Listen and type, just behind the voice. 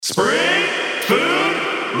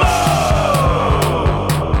Food Mo!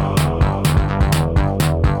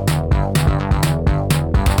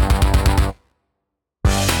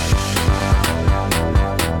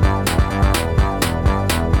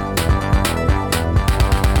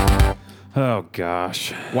 Oh,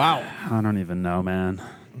 gosh. Wow. I don't even know, man.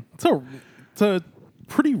 It's a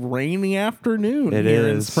pretty rainy afternoon It here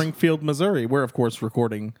in is. Springfield, Missouri. We're, of course,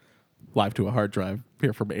 recording live to a hard drive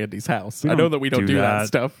here from Andy's house. I know don't that we don't do do that that.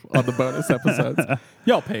 stuff on the bonus episodes.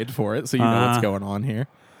 Y'all paid for it, so you know what's going on here.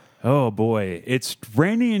 Oh, boy. It's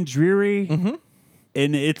rainy and dreary. Mm-hmm.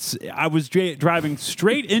 And I was driving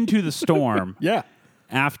straight into the storm Yeah.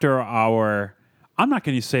 after our... I'm not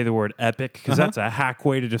going to say the word epic because that's a hack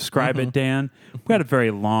way to describe it, Dan. We had a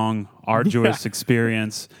very long, arduous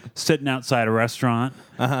experience sitting outside a restaurant.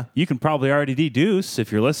 You can probably already deduce,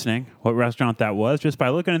 if you're listening, what restaurant that was just by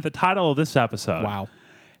looking at the title of this episode. Wow.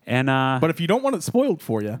 And But if you don't want it spoiled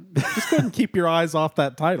for you, just go ahead and keep your eyes off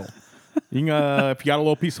that title. You can, if you got a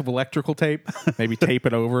little piece of electrical tape, maybe tape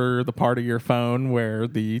it over the part of your phone where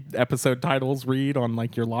the episode titles read on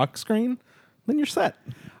like your lock screen, then you're set.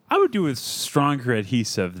 I would do with stronger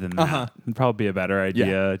adhesive than that. It'd probably be a better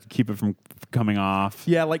idea to keep it from coming off.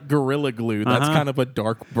 Yeah, like Gorilla Glue. That's kind of a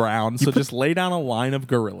dark brown. So just lay down a line of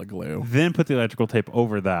Gorilla Glue. Then put the electrical tape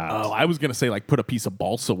over that. Oh, I was gonna say like put a piece of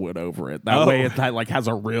balsa wood over it. That way it like has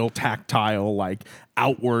a real tactile, like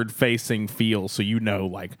outward facing feel. So you know,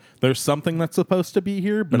 like there's something that's supposed to be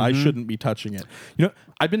here, but I shouldn't be touching it. You know,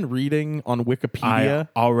 I've been reading on Wikipedia.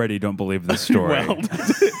 I already don't believe this story. Well,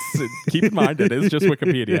 keep in mind it is just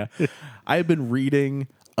Wikipedia. I've been reading.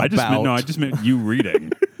 I just meant you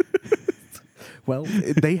reading. Well,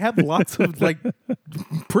 they have lots of like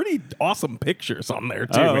pretty awesome pictures on there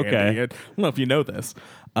too. Oh, okay. Andy. I don't know if you know this.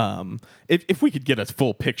 If we could get a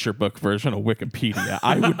full picture book version of Wikipedia,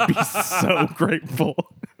 I would be so grateful.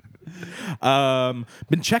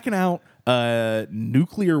 Been checking out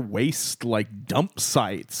nuclear waste like dump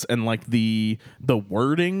sites and like the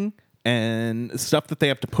wording and stuff that they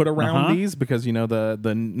have to put around these because you know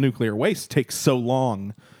the nuclear waste takes so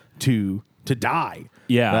long to die.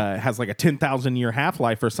 Yeah. It has like a 10,000 year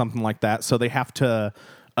half-life or something like that. So they have to,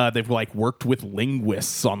 they've like worked with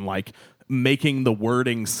linguists on like making the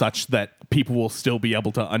wording such that people will still be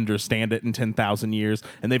able to understand it in 10,000 years.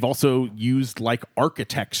 And they've also used like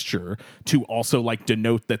architecture to also like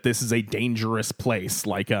denote that this is a dangerous place,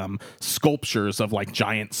 like sculptures of like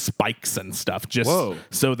giant spikes and stuff, just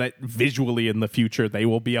so that visually in the future they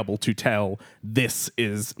will be able to tell this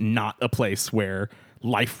is not a place where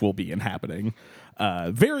life will be inhabiting.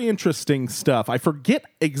 Very interesting stuff. I forget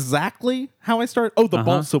exactly how I started. Oh, the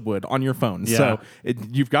balsa wood on your phone. Yeah. So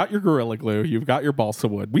you've got your Gorilla Glue. You've got your balsa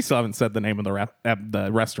wood. We still haven't said the name of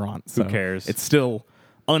the restaurant. So Who cares? It's still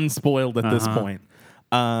unspoiled at this point.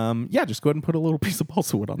 Yeah, just go ahead and put a little piece of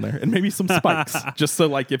balsa wood on there and maybe some spikes. Just so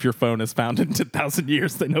like if your phone is found in 10,000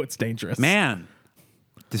 years, they know it's dangerous. Man,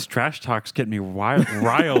 this trash talk's getting me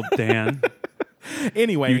riled, Dan.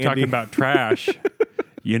 Anyway, You talking about trash.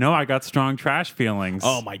 You know I got strong trash feelings.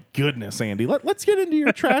 Oh my goodness, Andy. Let's get into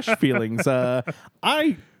your trash feelings.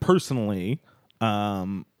 I personally,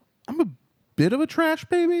 I'm a bit of a trash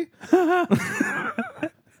baby. I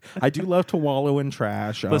do love to wallow in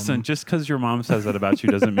trash. Listen, just because your mom says that about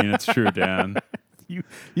you doesn't mean it's true, Dan. You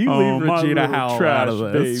Oh, leave my Regina little Howell trash out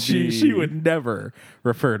of this. baby. She would never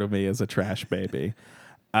refer to me as a trash baby.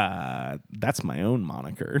 That's my own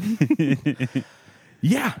moniker.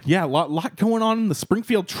 Yeah, a lot going on in the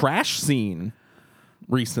Springfield trash scene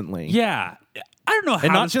recently. Yeah. I don't know how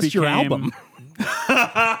and not this just your became- album.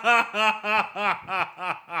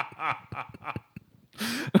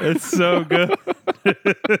 It's so good.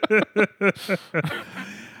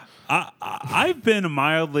 I've been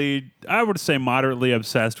I would say moderately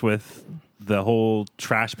obsessed with the whole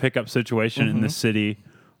trash pickup situation in the city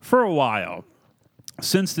for a while.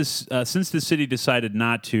 Since the city decided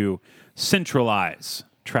not to centralize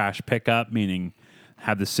trash pickup, meaning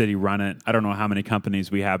have the city run it. I don't know how many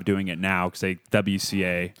companies we have doing it now because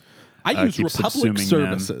WCA. I use keeps Republic subsuming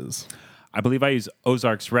Services. I believe I use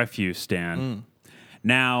Ozarks Refuse Stand.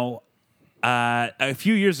 Now, a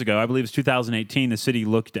few years ago, I believe it's 2018, the city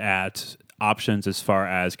looked at options as far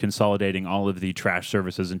as consolidating all of the trash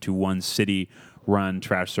services into one city-run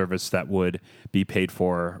trash service that would be paid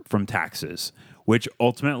for from taxes, which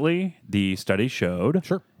ultimately the study showed,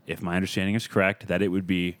 if my understanding is correct, that it would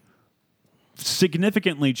be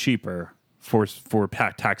significantly cheaper for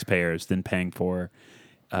taxpayers than paying for,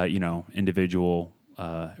 individual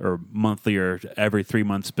or monthly or every 3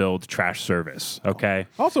 months billed trash service. Okay.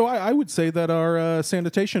 Also, I would say that our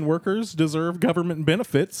sanitation workers deserve government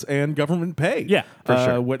benefits and government pay. Yeah, for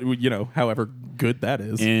sure. What however good that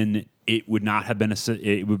is. And it would not have been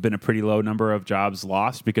it would have been a pretty low number of jobs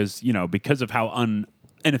lost because of how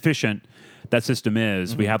inefficient that system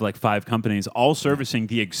is. We have like 5 companies all servicing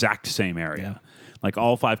the exact same area. Like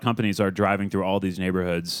all 5 companies are driving through all these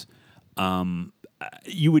neighborhoods.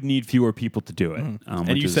 You would need fewer people to do it.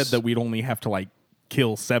 And you said that we'd only have to like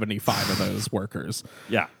kill 75 of those workers.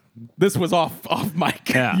 Yeah. This was off mic.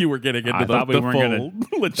 Yeah. You were getting into the we weren't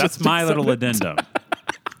full That's my little addendum.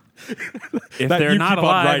 If that they're you not keep on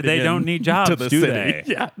alive, writing they in don't need to jobs, the do city. they?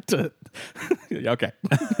 Yeah. Okay.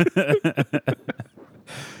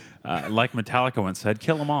 Like Metallica once said,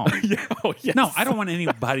 kill them all. Yeah. Oh, yes. No, I don't want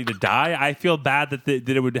anybody to die. I feel bad that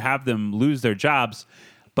it would have them lose their jobs.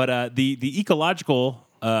 But the ecological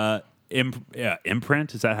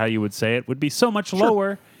imprint, is that how you would say it, would be so much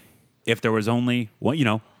lower if there was only one,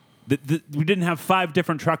 we didn't have 5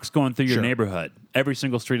 different trucks going through your neighborhood. Every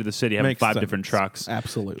single street of the city having Makes 5 sense. different trucks.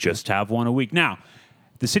 Absolutely. Just have one a week. Now,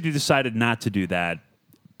 the city decided not to do that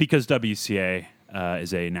because WCA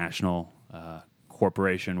is a national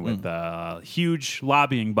corporation with a huge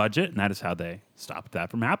lobbying budget, and that is how they stopped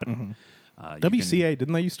that from happening. WCA,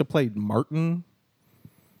 didn't they used to play Martin?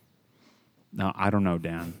 No, I don't know,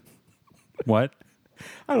 Dan. What?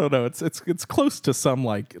 I don't know. It's close to some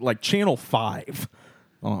like Channel 5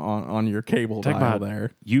 on your cable Talk dial about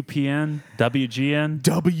there. UPN, WGN.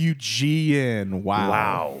 WGN.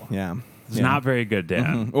 Wow. Yeah. It's not very good,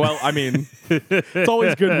 Dan. Well, I mean, it's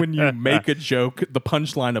always good when you make a joke, the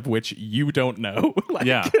punchline of which you don't know. Like,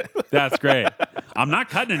 Yeah, that's great. I'm not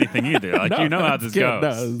cutting anything either. Like, No, you know how that's this good.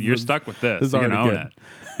 goes. No, You're stuck with this. this is You're going to already own it.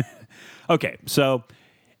 Okay, so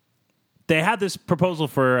they had this proposal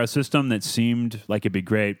for a system that seemed like it'd be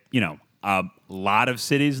great. A lot of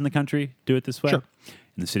cities in the country do it this way. Sure.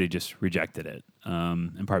 And the city just rejected it,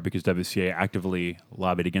 in part because WCA actively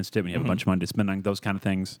lobbied against it. When you have a bunch of money to spend on those kind of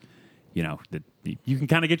things, that you can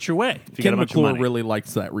kind of get your way if you Ken get a bunch of McClure money. really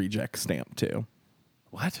likes that reject stamp too.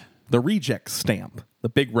 What? The reject stamp, the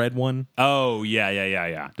big red one. Oh, yeah.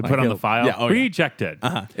 To put on the he'll- file. yeah, oh, yeah. Rejected.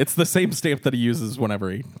 It's the same stamp that he uses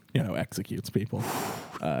whenever he, executes people.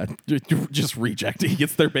 Just reject. He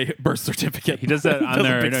gets their birth certificate. He does that on Does a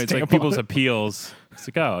there. big It's like stamp people's on it. appeals. It's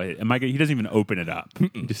like, oh, am I? He doesn't even open it up.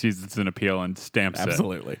 He just uses it's an appeal and stamps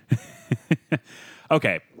Absolutely. it.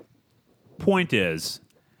 Okay. Point is,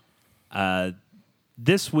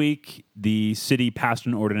 this week the city passed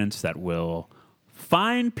an ordinance that will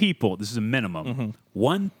fine people. This is a minimum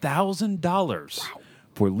 $1,000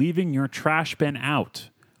 for leaving your trash bin out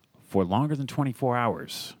for longer than 24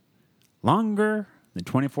 hours. Longer than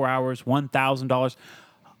 24 hours, $1,000.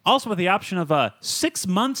 Also with the option of 6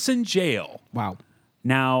 months in jail. Wow.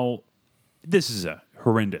 Now, this is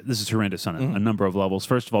horrendous. This is horrendous on a number of levels.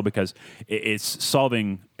 First of all, because it's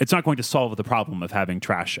not going to solve the problem of having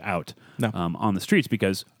trash out on the streets.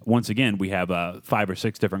 Because once again, we have 5 or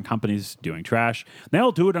 6 different companies doing trash. They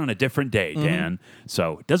all do it on a different day, Dan.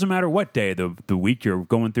 So it doesn't matter what day the week you're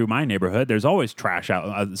going through my neighborhood. There's always trash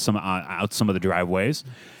out some of the driveways.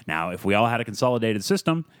 Now, if we all had a consolidated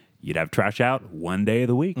system, you'd have trash out one day of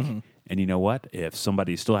the week. And you know what? If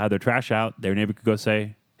somebody still had their trash out, their neighbor could go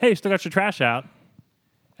say, "Hey, you still got your trash out?"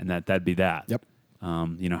 And that'd be that. Yep.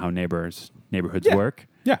 You know how neighborhoods Yeah. work.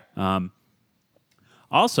 Yeah.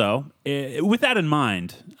 Also, with that in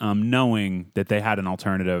mind, knowing that they had an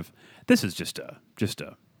alternative, this is just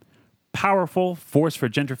a powerful force for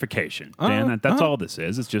gentrification. Dan, that's all this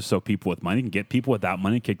is. It's just so people with money can get people without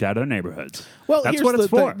money kicked out of their neighborhoods. Well, that's here's what it's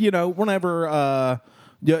for. Whenever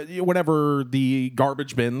the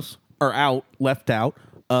garbage bins are left out,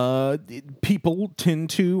 people tend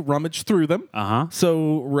to rummage through them.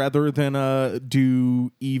 So rather than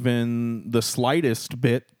do even the slightest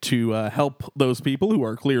bit to help those people who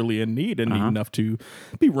are clearly in need and need enough to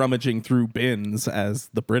be rummaging through bins, as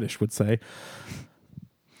the British would say,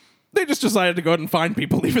 they just decided to go ahead and find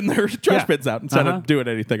people leaving their trash bins out instead of doing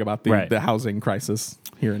anything about the housing crisis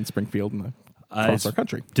here in Springfield and across our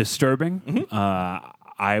country. Disturbing.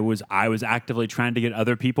 I was actively trying to get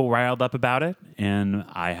other people riled up about it, and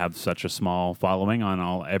I have such a small following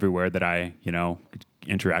on everywhere that I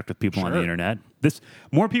interact with people on the internet.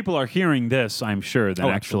 More people are hearing this, I'm sure, than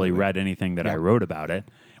actually read anything that I wrote about it.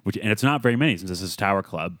 And it's not very many since this is Tower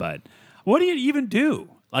Club. But what do you even do?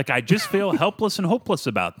 Like, I just feel helpless and hopeless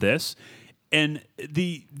about this. And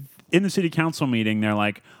in the city council meeting, they're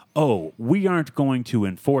like, "Oh, we aren't going to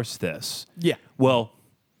enforce this." Yeah. Well,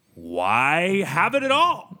 why have it at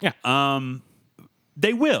all? Yeah.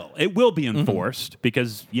 They will. It will be enforced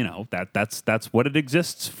because that's what it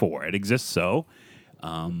exists for. It exists so.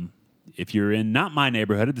 If you're in not my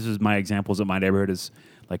neighborhood, this is my examples of my neighborhood is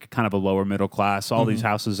like kind of a lower middle class. All these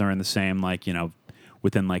houses are in the same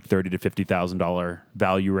within like $30,000 to $50,000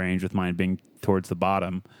 value range, with mine being towards the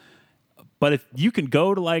bottom. But if you can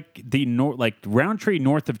go to like the Roundtree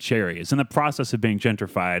north of Cherry is in the process of being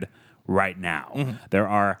gentrified right now. There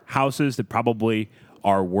are houses that probably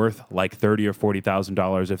are worth like $30,000 or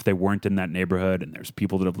 $40,000 if they weren't in that neighborhood, and there's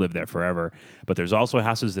people that have lived there forever. But there's also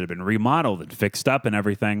houses that have been remodeled and fixed up and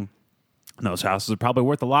everything. And those houses are probably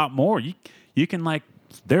worth a lot more. You can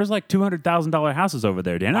there's like $200,000 houses over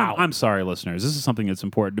there, Dan. Wow. I'm sorry, listeners. This is something that's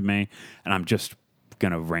important to me, and I'm just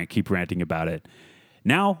gonna keep ranting about it.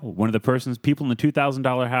 Now, one of the people in the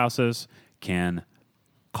 $2,000 houses can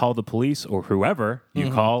call the police or whoever you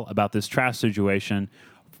call about this trash situation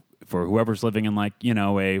for whoever's living in a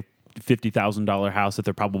 $50,000 house that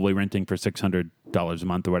they're probably renting for $600 a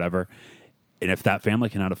month or whatever. And if that family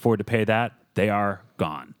cannot afford to pay that, they are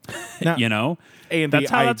gone. Now, Andy, that's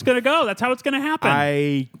how that's going to go. That's how it's going to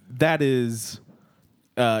happen. That is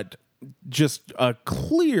just a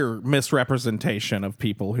clear misrepresentation of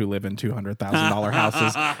people who live in $200,000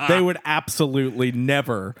 houses. They would absolutely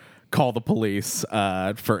never call the police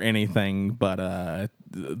for anything but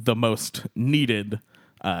the most needed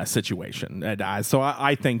situation. So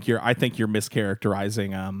I think you're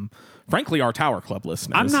mischaracterizing, frankly, our Tower Club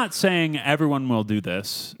listeners. I'm not saying everyone will do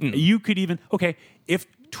this. You could even if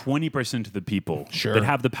 20% of the people that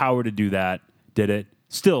have the power to do that did it,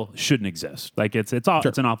 still shouldn't exist. Like it's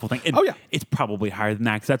an awful thing. And it's probably higher than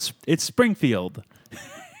that because it's Springfield.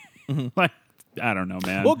 Like I don't know,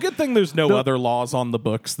 man. Well, good thing there's no other laws on the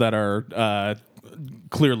books that are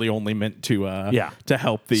clearly only meant to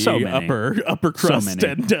help the upper crust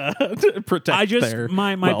and protect their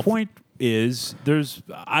my wealth. point is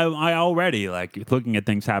I already looking at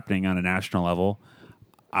things happening on a national level.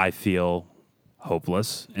 I feel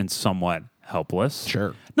hopeless and somewhat helpless.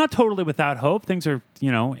 Sure. Not totally without hope. Things are,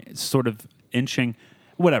 sort of inching,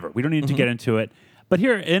 whatever. We don't need to get into it. But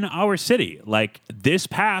here in our city, this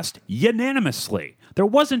passed unanimously. There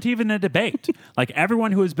wasn't even a debate.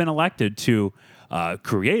 Everyone who has been elected to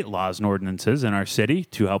create laws and ordinances in our city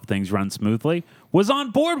to help things run smoothly was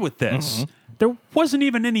on board with this. There wasn't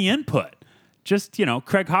even any input. Just,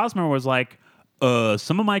 Craig Hosmer was like,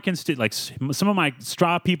 some of my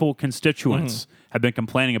straw people constituents have been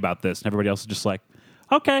complaining about this, and everybody else is just like,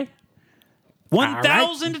 okay,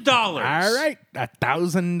 $1,000. All right,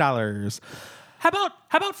 $1,000. How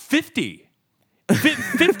about 50?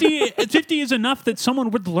 50 is enough that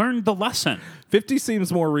someone would learn the lesson. 50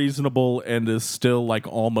 seems more reasonable and is still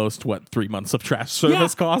almost 3 months of trash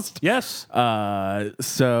service cost. Yes.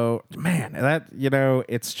 So man, that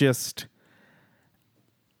it's just.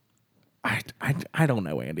 I don't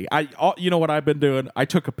know, Andy. You know what I've been doing? I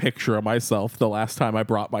took a picture of myself the last time I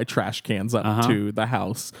brought my trash cans up to the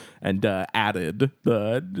house and added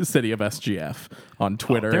the city of SGF on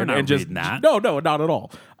Twitter. They're not and just reading that. No, not at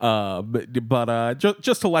all. But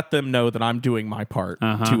just to let them know that I'm doing my part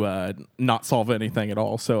to not solve anything at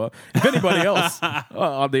all. So if anybody else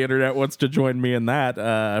on the internet wants to join me in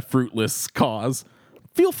that fruitless cause,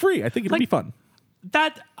 feel free. I think it'll be fun.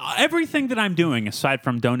 That everything that I'm doing, aside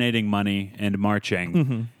from donating money and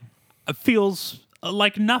marching, feels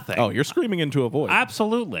like nothing. Oh, you're screaming into a void.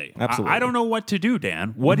 Absolutely. I don't know what to do,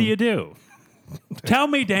 Dan. What do you do? Tell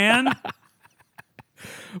me, Dan.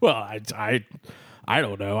 Well, I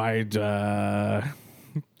don't know. I'd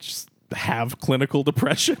just have clinical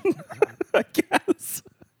depression, I guess.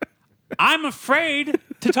 I'm afraid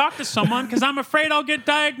to talk to someone because I'm afraid I'll get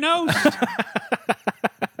diagnosed.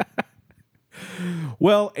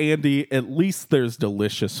 Well, Andy, at least there's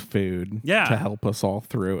delicious food Yeah. to help us all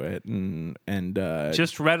through it, and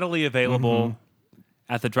just readily available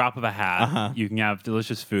at the drop of a hat. You can have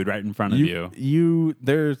delicious food right in front of you.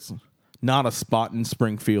 There's not a spot in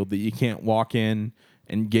Springfield that you can't walk in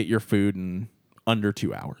and get your food in under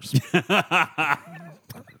 2 hours.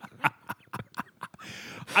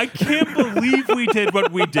 I can't believe we did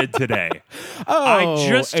what we did today. I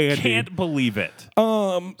just can't believe it.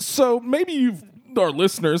 So maybe our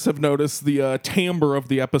listeners have noticed the timbre of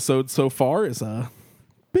the episode so far is a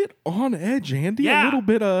bit on edge, Andy. Yeah.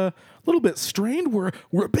 A little bit strained. We're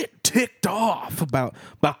a bit ticked off about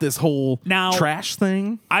this whole trash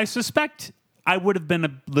thing. I suspect I would have been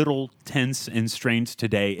a little tense and strained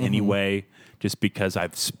today anyway, just because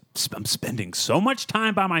I'm spending so much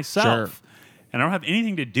time by myself. Sure. And I don't have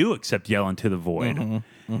anything to do except yell into the void. And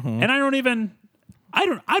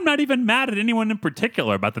I'm not even mad at anyone in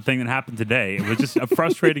particular about the thing that happened today. It was just a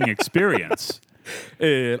frustrating experience.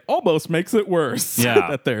 It almost makes it worse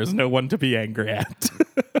that there's no one to be angry at.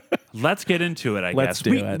 Let's get into it, I Let's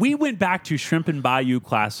guess. do it. We went back to Shrimp and Bayou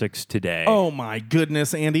Classics today. Oh, my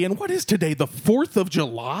goodness, Andy. And what is today, the 4th of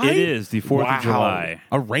July? It is the 4th of July.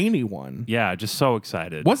 A rainy one. Yeah, just so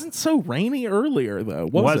excited. Wasn't so rainy earlier, though,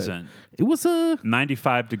 was Wasn't. it? It was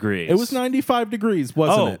 95 degrees. It was 95 degrees,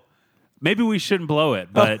 wasn't it? Maybe we shouldn't blow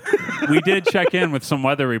it, but we did check in with some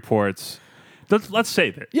weather reports. Let's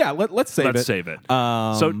save it. Yeah, let's save it. Let's save it.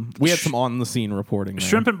 So we had some on-the-scene reporting there.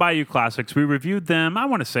 Shrimp and Bayou Classics, we reviewed them, I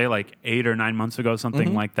want to say like 8 or 9 months ago,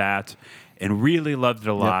 something like that, and really loved it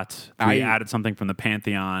a lot. We added something from the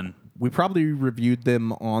Pantheon. We probably reviewed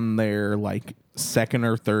them on their like second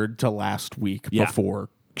or third to last week before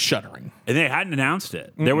shuttering. And they hadn't announced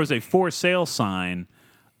it. There was a for sale sign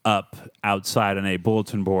up outside on a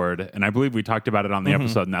bulletin board, and I believe we talked about it on the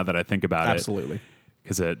episode now that I think about it. Absolutely.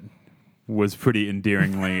 Because it was pretty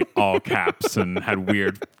endearingly all caps and had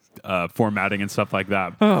weird formatting and stuff like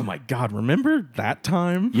that. Oh my God! Remember that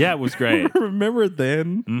time? Yeah, it was great. Remember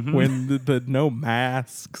then when the no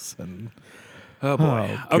masks and Oh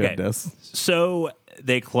boy. goodness. So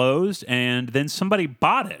they closed, and then somebody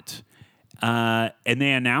bought it. And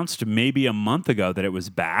they announced maybe a month ago that it was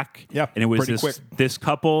back. Yeah, and it was pretty quick. this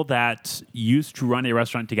couple that used to run a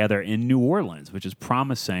restaurant together in New Orleans, which is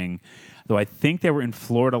promising. Though I think they were in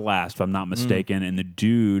Florida last, if I'm not mistaken. And the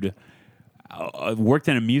dude worked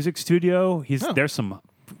in a music studio. There's some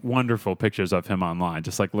wonderful pictures of him online,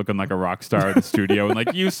 just like looking like a rock star in the studio. And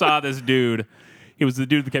like you saw this dude. He was the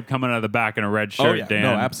dude that kept coming out of the back in a red shirt. Oh yeah, Dan.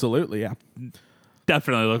 no, absolutely, yeah.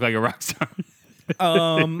 Definitely looked like a rock star.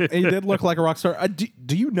 He did look like a rock star.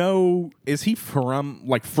 Do you know? Is he from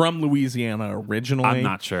Louisiana originally? I'm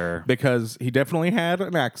not sure, because he definitely had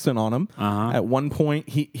an accent on him. At one point,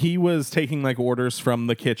 he was taking like orders from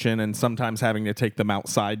the kitchen and sometimes having to take them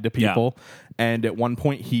outside to people. And at one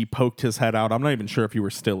point, he poked his head out. I'm not even sure if you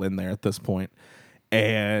were still in there at this point.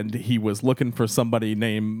 And he was looking for somebody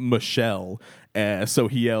named Michelle. So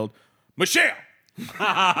he yelled, "Michelle!"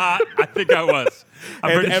 I think I was.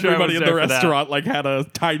 I'm And pretty sure I everybody was in there the for that. restaurant like had a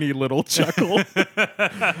tiny little chuckle.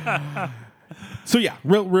 So yeah,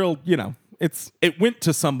 real. It went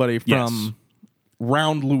to somebody from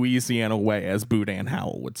round Louisiana way, as Boudin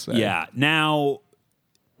Howell would say. Yeah. Now,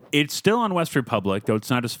 it's still on West Republic, though it's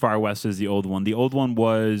not as far west as the old one. The old one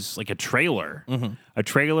was like a trailer. A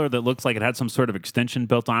trailer that looks like it had some sort of extension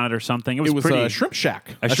built on it or something. It was a pretty... shrimp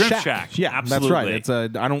shack. A shrimp shack. Yeah, Absolutely. that's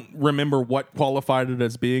right. I don't remember what qualified it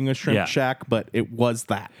as being a shrimp shack, but it was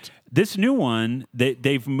that. This new one,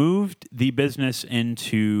 they've moved the business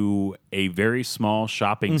into a very small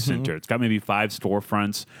shopping center. It's got maybe 5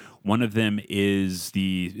 storefronts. One of them is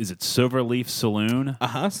it Silverleaf Saloon?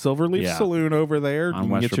 Silverleaf Saloon over there. You can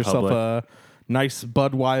West get yourself Republic. a nice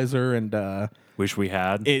Budweiser and Wish we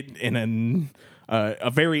had. in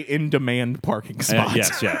a very in-demand parking spot.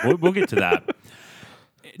 Yes, yeah. We'll get to that.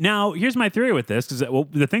 Now, here's my theory with this, because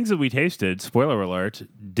the things that we tasted, spoiler alert,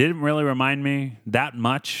 didn't really remind me that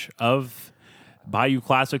much of Bayou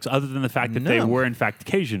Classics, other than the fact that they were, in fact,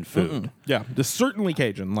 Cajun food. Yeah, certainly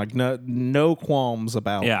Cajun. Like, no qualms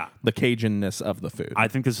about the Cajunness of the food. I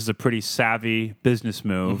think this is a pretty savvy business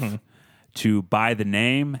move to buy the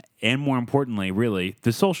name and, more importantly, really,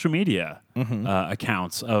 the social media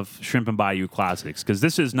accounts of Shrimp and Bayou Classics, because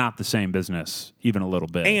this is not the same business, even a little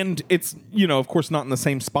bit. And it's, of course, not in the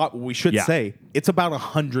same spot. We should say it's about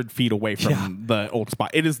 100 feet away from the old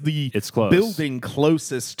spot. It is It's close. building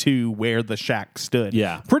closest to where the shack stood.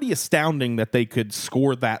 Yeah. Pretty astounding that they could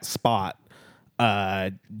score that spot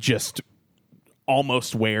just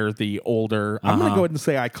almost where the older, I'm going to go ahead and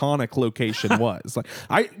say iconic location was.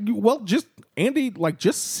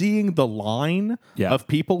 Just seeing the line of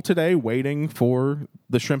people today waiting for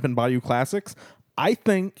the Shrimp and Bayou Classics, I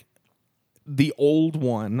think the old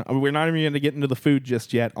one, we're not even going to get into the food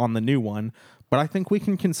just yet on the new one, but I think we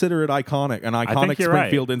can consider it an iconic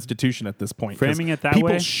Springfield institution at this point. Framing it that people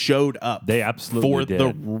way, showed up. They absolutely for did.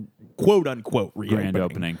 the quote-unquote grand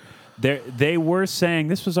opening. They were saying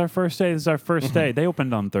this was our first day. This is our first day. They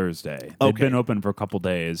opened on Thursday. They've been open for a couple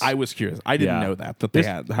days. I was curious. I didn't know that they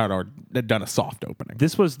had done a soft opening.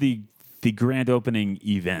 This was the grand opening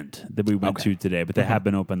event that we went to today, but they have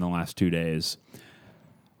been open the last 2 days.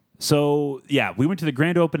 So we went to the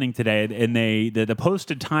grand opening today, and the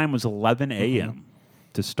posted time was 11 a.m.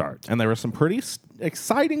 to start, and there was some pretty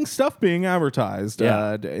exciting stuff being advertised,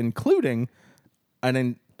 including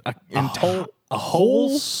a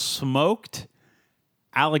whole smoked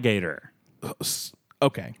alligator.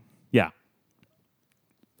 Okay. Yeah.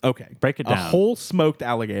 Okay. Break it down. A whole smoked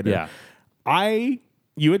alligator. Yeah.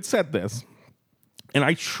 You had said this, and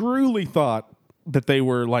I truly thought that they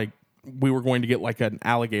were like we were going to get like an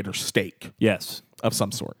alligator steak Yes. of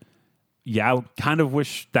some sort. Yeah, I kind of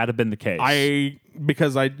wish that had been the case.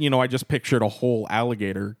 Because I just pictured a whole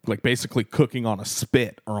alligator like basically cooking on a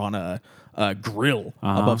spit or on a grill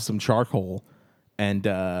above some charcoal, and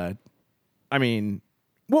I mean,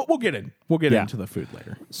 we'll get into the food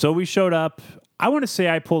later. So we showed up. I want to say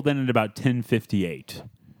I pulled in at about 10:58,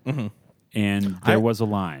 and there was a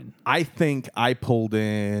line. I think I pulled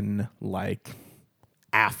in like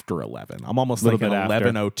after 11. I'm almost Little thinking bit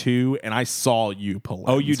after. 11:02, and I saw you pull in.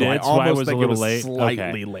 Oh, you so did? I So I almost was a think little it was late.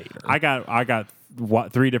 slightly Okay. later. I got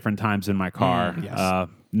 3 different times in my car. yes.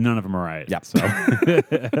 None of them are right. Yep. So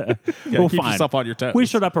Keep fine. yourself on your toes. We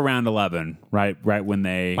showed up around 11, right when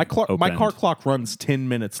they my car opened. clock runs 10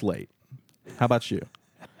 minutes late. How about you?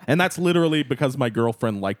 And that's literally because my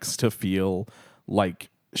girlfriend likes to feel like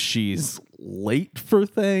she's late for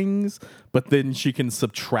things, but then she can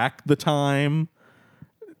subtract the time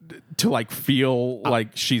to like feel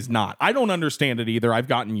like she's not. I don't understand it either. I've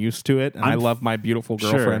gotten used to it, and I love my beautiful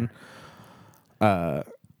girlfriend.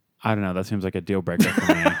 I don't know. That seems like a deal breaker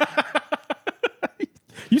for me.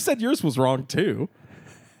 You said yours was wrong too.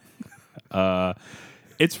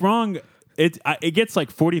 It's wrong. It gets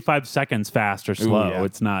like 45 seconds fast or slow. yeah.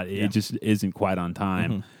 It's not. It just isn't quite on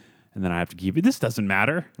time. And then I have to keep it. This doesn't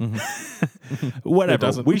matter. Whatever.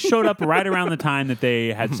 doesn't. We showed up right around the time that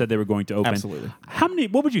they had said they were going to open. Absolutely. How many?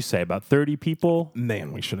 What would you say? About 30 people?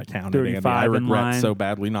 Man, we should have counted. 35 Andy. I in regret line. so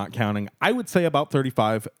badly not counting. I would say about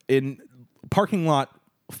 35 in parking lot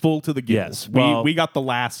full to the gills. Yes, well- we got the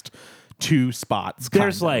last 2 spots.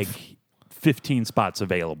 There's kind of. like 15 spots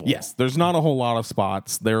available. Yes, there's not a whole lot of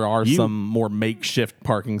spots. There are some more makeshift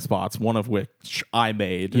parking spots, one of which I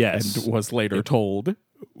made Yes. and was later told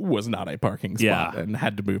was not a parking spot Yeah. and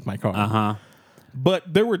had to move my car. Uh-huh.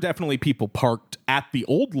 But there were definitely people parked at the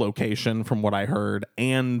old location from what I heard,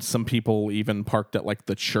 and some people even parked at like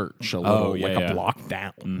the church a block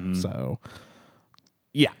down. So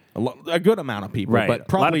yeah, a good amount of people, Right. A lot but of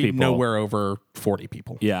probably people. nowhere over 40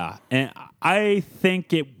 people. Yeah, and I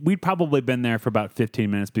think we'd probably been there for about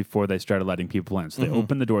 15 minutes before they started letting people in. So they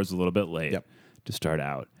opened the doors a little bit late Yep. to start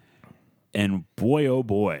out. And boy, oh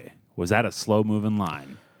boy, was that a slow-moving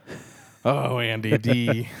line. Oh, Andy,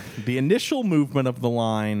 the initial movement of the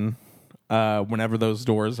line whenever those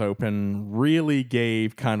doors open really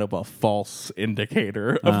gave kind of a false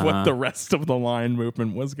indicator of what the rest of the line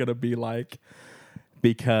movement was going to be like,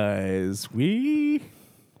 because we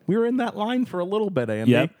were in that line for a little bit,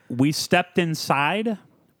 Andy. Yep. We stepped inside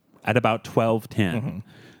at about 12:10.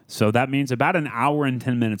 So that means about an hour and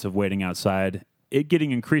 10 minutes of waiting outside, it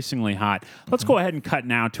getting increasingly hot. Let's go ahead and cut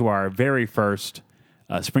now to our very first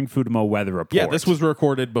Spring Food Mo weather report. Yeah, this was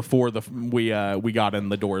recorded before we got in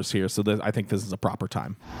the doors here, so I think this is a proper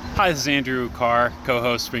time. Hi, this is Andrew Carr,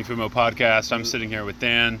 co-host Spring Food Mo Podcast. I'm sitting here with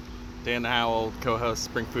Dan. Dan Howell, co-host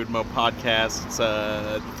Spring Food Mo Podcast. It's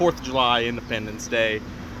 4th of July, Independence Day,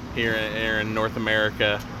 here in North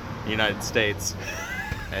America, United States,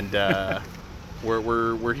 and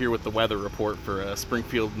we're here with the weather report for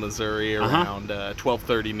Springfield, Missouri, around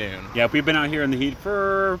 12:30 noon. Yeah, we've been out here in the heat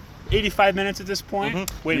for 85 minutes at this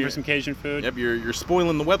point, waiting Yeah. for some Cajun food. Yep, you're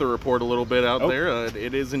spoiling the weather report a little bit out Oh. there.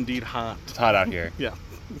 It is indeed hot. It's hot out here. Yeah.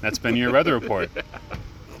 That's been your weather report.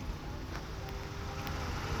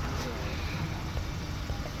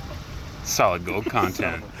 Solid gold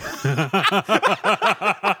content.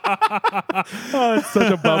 Oh, it's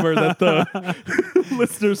such a bummer that the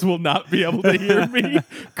listeners will not be able to hear me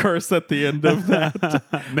curse at the end of that.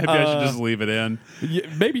 Maybe I should just leave it in.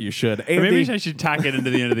 Maybe you should. Or Andy, maybe I should tack it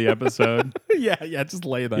into the end of the episode. yeah, just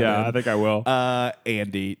lay that Yeah, in. I think I will.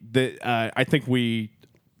 Andy, I think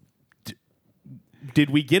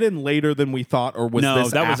did we get in later than we thought, or was No,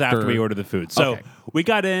 this that was after we ordered the food. So Okay. we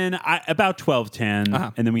got in about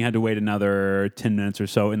 12:10, and then we had to wait another 10 minutes or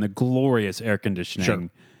so in the glorious air conditioning. Sure.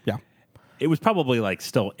 Yeah. It was probably like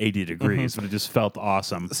still 80 degrees, but it just felt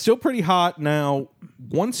awesome. Still pretty hot. Now,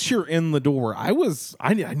 once you're in the door, I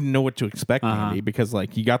didn't know what to expect, Andy, because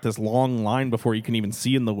like you got this long line before you can even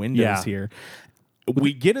see in the windows Yeah. here.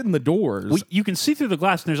 We get in the doors. You can see through the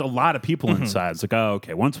glass, and there's a lot of people inside. It's like, oh,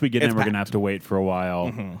 okay, once we get in, It's we're going to packed. have to wait for a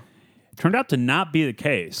while. Turned out to not be the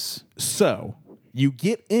case. So you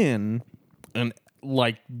get in, and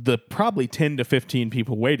like the probably 10 to 15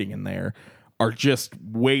 people waiting in there are just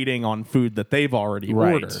waiting on food that they've already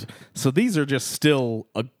Right. ordered. So these are just still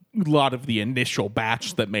a lot of the initial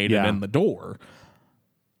batch that made Yeah. it in the door.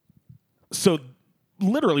 So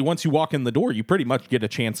literally, once you walk in the door, you pretty much get a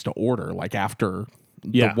chance to order, like after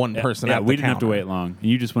the one person Yeah, at the we didn't have to counter. wait long.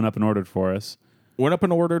 You just went up and ordered for us. Went up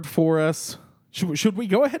and ordered for us. Should we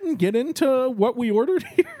go ahead and get into what we ordered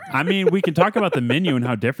here? I mean, we can talk about the menu and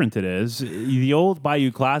how different it is. The old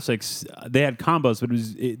Bayou Classics, they had combos,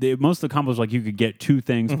 but most of the combos like you could get 2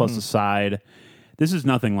 things plus a side. This is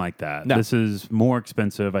nothing like that. No. This is more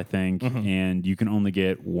expensive, I think, and you can only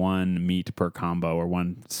get 1 meat per combo or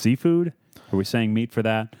 1 seafood. Are we saying meat for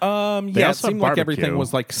that? Yeah, it also seemed have like everything barbecue.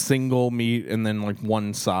 was like single meat and then like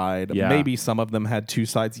 1 side. Yeah. Maybe some of them had 2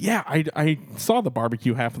 sides. Yeah, I saw the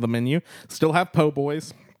barbecue half of the menu. Still have po'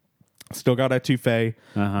 boys. Still got etouffee.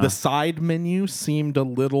 The side menu seemed a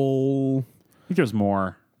little I think there's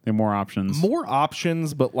more. There are more options. more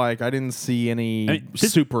options, but like I didn't see any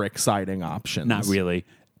super exciting options. Not really.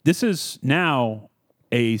 This is now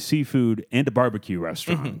a seafood and a barbecue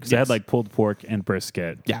restaurant because they had like pulled pork and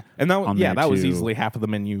brisket. Yeah, and that on yeah there that was too. easily half of the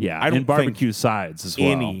menu. Yeah, I don't and barbecue sides as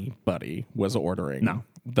think well. anybody was ordering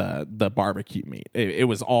the barbecue meat. It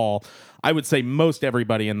was all. I would say most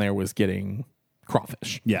everybody in there was getting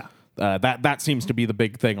crawfish. Yeah. That seems to be the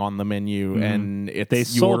big thing on the menu, and it's They you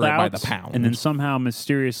sold order it out by the pound. and then somehow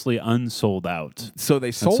mysteriously unsold out. so they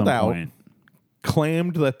at sold some out. point.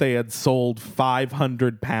 Claimed that they had sold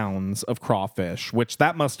 500 pounds of crawfish, which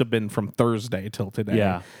that must have been from Thursday till today.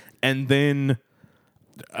 Yeah. And then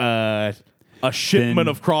a shipment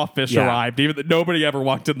of crawfish yeah. arrived, even that nobody ever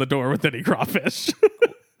walked in the door with any crawfish.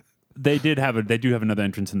 They do have another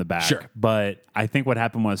entrance in the back. Sure. But I think what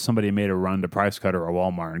happened was somebody made a run to Price Cutter or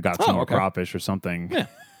Walmart and got some more okay. crawfish or something. Yeah.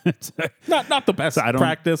 not the best I don't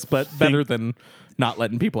practice, but better than not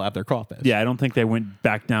letting people have their crawfish. Yeah, I don't think they went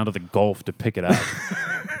back down to the Gulf to pick it up.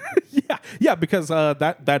 Yeah, because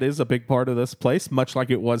that is a big part of this place, much like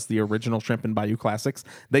it was the original Shrimp and Bayou Classics.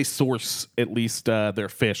 They source at least their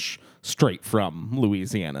fish straight from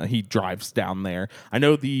Louisiana. He drives down there. I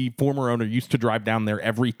know the former owner used to drive down there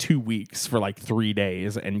every 2 weeks for like 3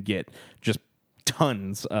 days and get just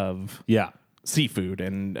tons of Yeah. seafood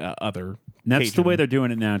and other. And that's the Cajun- way they're doing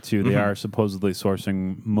it now, too. They are supposedly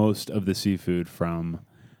sourcing most of the seafood from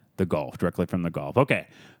the Gulf, directly from the Gulf. Okay,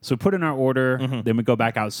 so put in our order, then we go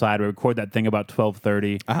back outside. We record that thing about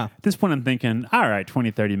 12:30. At this point, I'm thinking, all right,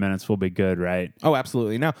 20, 30 minutes will be good, right? Oh,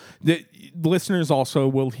 absolutely. Now, the listeners also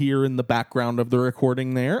will hear in the background of the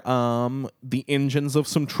recording there the engines of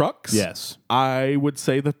some trucks. Yes. I would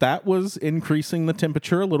say that was increasing the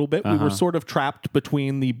temperature a little bit. We were sort of trapped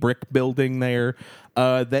between the brick building there,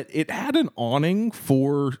 that it had an awning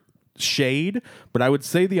for shade, but I would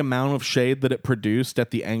say the amount of shade that it produced at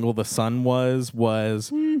the angle the sun was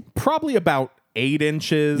probably about 8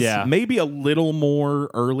 inches, Yeah. maybe a little more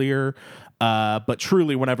earlier, but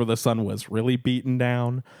truly whenever the sun was really beaten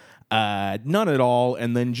down, none at all.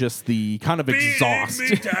 And then just the kind of exhaust.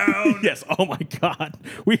 Yes. Oh my God.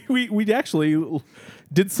 We actually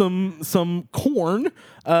did some corn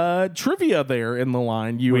trivia there in the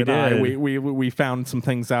line. You We and I, did. we found some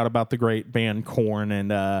things out about the great band Korn and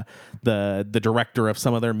the director of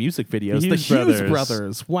some of their music videos, the Hughes Hughes Brothers.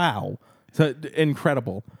 Brothers. Wow, so,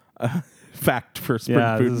 incredible fact for Spring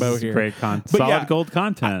Yeah, Food this Mo is here. great But solid yeah, gold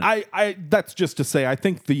content. I that's just to say, I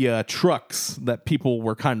think the trucks that people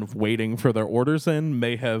were kind of waiting for their orders in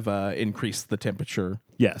may have increased the temperature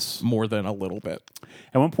yes. more than a little bit.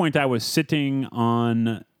 At one point, I was sitting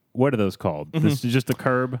on, what are those called? This is just a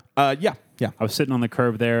curb. Yeah. I was sitting on the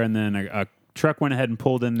curb there, and then a truck went ahead and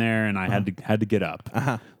pulled in there, and I had to get up.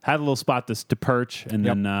 Had a little spot to perch, and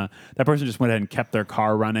then that person just went ahead and kept their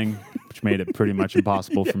car running, which made it pretty much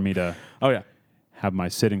impossible for me to Oh yeah. have my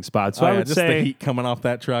sitting spot. So Oh, I yeah, would just say, the heat coming off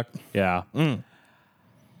that truck. yeah.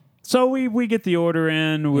 So we get the order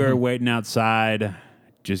in. We're waiting outside,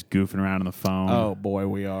 just goofing around on the phone. Oh boy,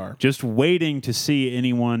 we are. Just waiting to see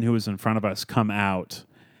anyone who was in front of us come out.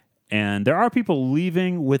 And there are people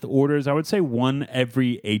leaving with orders. I would say one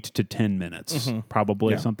every 8 to 10 minutes,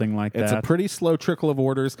 probably something like It's that. a pretty slow trickle of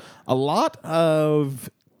orders. A lot of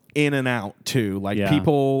in and out too. Like Yeah.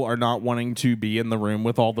 people are not wanting to be in the room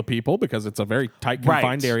with all the people because it's a very tight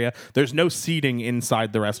confined Right. area. There's no seating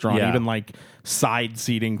inside the restaurant, Yeah. even like side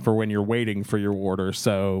seating for when you're waiting for your order.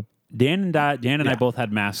 So Dan and I both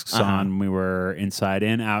had masks on when we were inside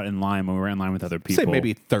and out in line when we were in line with other people. say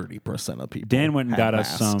maybe 30% of people. Dan went and had got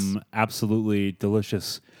us masks. some absolutely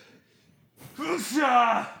delicious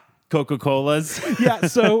Coca-Colas. Yeah,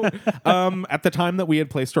 so at the time that we had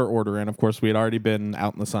placed our order in, of course, we had already been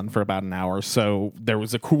out in the sun for about an hour. So there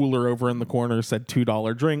was a cooler over in the corner, said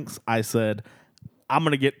 $2 drinks. I said, I'm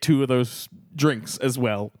going to get 2 of those drinks as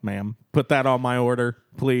well, ma'am. Put that on my order,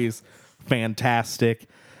 please. Fantastic.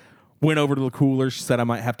 Went over to the cooler. She said I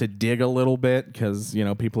might have to dig a little bit because,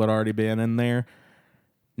 people had already been in there.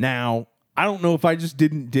 Now, I don't know if I just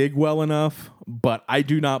didn't dig well enough, but I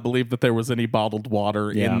do not believe that there was any bottled water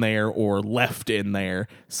in there or left in there.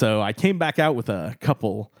 So I came back out with a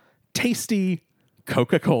couple tasty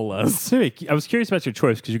Coca-Colas. I was curious about your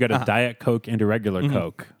choice because you got a Diet Coke and a regular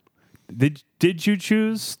Coke. Did you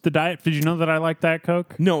choose the Diet? Did you know that I like Diet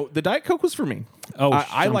Coke? No, the Diet Coke was for me. Oh, I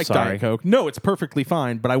I'm like sorry. Diet Coke. No, it's perfectly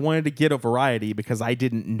fine, but I wanted to get a variety because I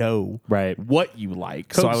didn't know what you like.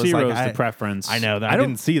 Coke so I was Zero like, is the preference. I know that. I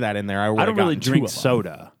didn't see that in there. I don't really drink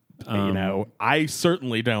soda. You know, I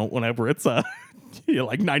certainly don't whenever it's like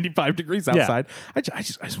 95 degrees outside. I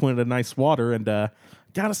just wanted a nice water, and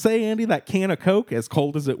gotta say, Andy, that can of Coke, as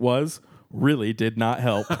cold as it was, really did not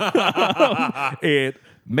help. It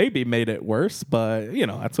maybe made it worse, but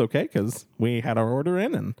that's okay because we had our order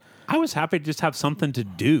in, and I was happy to just have something to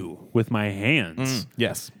do with my hands.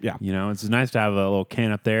 yes, yeah. It's nice to have a little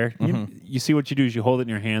can up there. You see what you do is you hold it in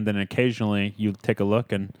your hand, then occasionally you take a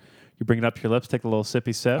look and you bring it up to your lips, take a little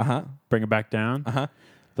sippy sip, bring it back down,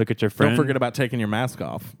 look at your friend. Don't forget about taking your mask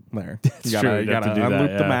off there. It's true. You gotta do that,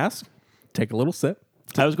 unloop the mask, take a little sip.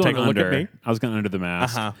 I was going take a look under. at me. I was going under the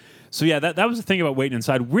mask. So yeah, that was the thing about waiting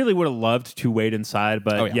inside. Really would have loved to wait inside,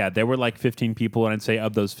 but there were like 15 people, and I'd say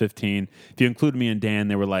of those 15, if you include me and Dan,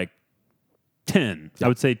 there were like 10. I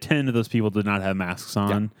would say 10 of those people did not have masks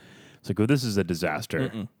on. It's like, this is a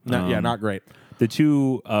disaster. Not great. The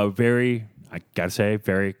two I gotta say,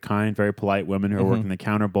 very kind, very polite women who are working the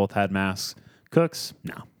counter both had masks. Cooks,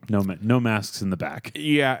 no masks in the back.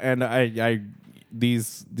 Yeah, and I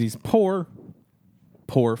these poor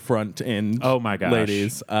front end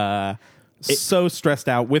ladies so stressed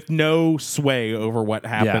out with no sway over what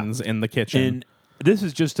happens in the kitchen. And this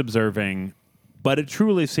is just observing, but it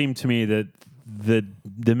truly seemed to me that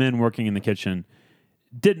the men working in the kitchen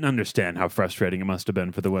didn't understand how frustrating it must have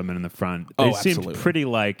been for the women in the front. They seemed pretty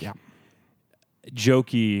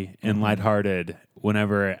jokey and lighthearted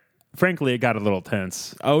whenever, frankly, it got a little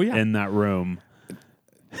tense in that room.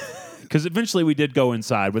 Because eventually we did go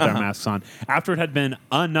inside with our masks on after it had been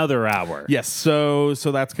another hour. Yes, so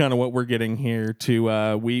that's kind of what we're getting here.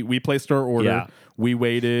 To we placed our order. Yeah. We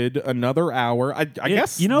waited another hour. I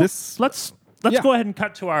guess let's go ahead and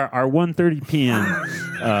cut to our 1:30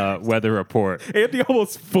 p.m. Weather report. Andy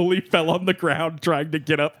almost fully fell on the ground trying to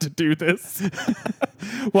get up to do this.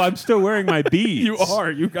 Well, I'm still wearing my beads. You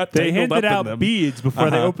are. You got they tangled handed up out in them. beads before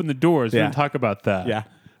they opened the doors. We didn't talk about that. Yeah.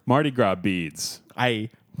 Mardi Gras beads. I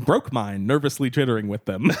broke mine, nervously jittering with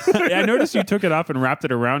them. I noticed you took it off and wrapped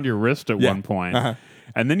it around your wrist at one point.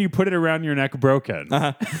 And then you put it around your neck broken.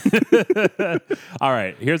 All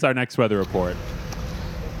right, here's our next weather report.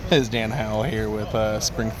 This is Dan Howell here with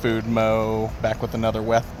Spring Food Mo, back with another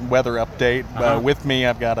weather update. With me,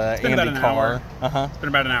 I've got Andy Carr. It's been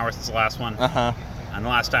about an hour since the last one. And the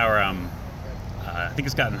last hour, I think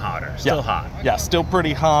it's gotten hotter. Still hot. Yeah, still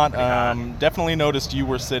pretty hot. Definitely noticed you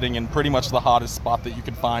were sitting in pretty much the hottest spot that you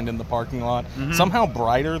could find in the parking lot. Somehow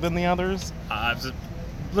brighter than the others. I was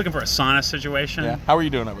looking for a sauna situation. Yeah. How are you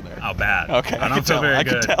doing over there? Oh, bad. Okay, I don't feel very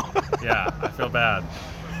good. I can tell. Yeah, I feel bad.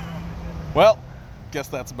 Well, guess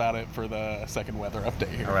that's about it for the second weather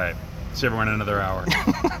update here. All right. See everyone in another hour.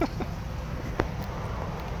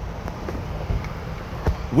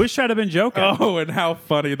 Wish I'd have been joking. Oh, and how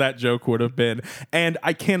funny that joke would have been. And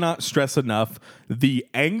I cannot stress enough the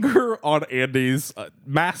anger on Andy's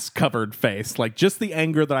mask-covered face. Like, just the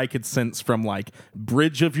anger that I could sense from,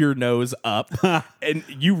 bridge of your nose up. And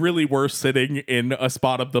you really were sitting in a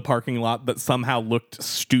spot of the parking lot that somehow looked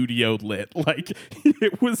studio lit.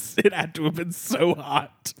 It had to have been so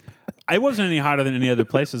hot. I wasn't any hotter than any other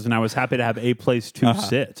places, and I was happy to have a place to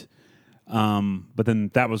sit. But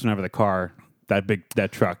then that was whenever the car...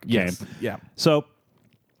 That truck came. Yeah. So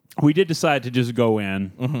we did decide to just go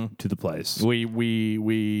in to the place.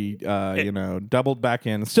 We doubled back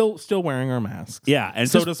in, still wearing our masks. Yeah, and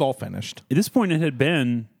soda's all finished. At this point, it had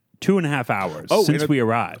been 2.5 hours since we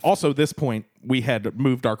arrived. Also, at this point, we had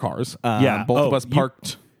moved our cars. Both of us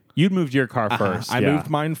parked. You'd moved your car first. I moved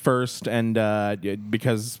mine first, and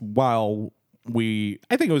because while I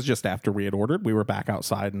think it was just after we had ordered, we were back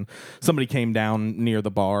outside, and somebody came down near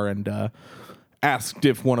the bar and asked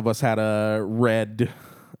if one of us had a red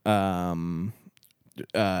Lamborghini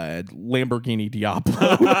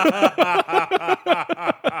Diablo.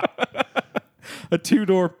 A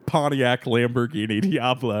two-door Pontiac Lamborghini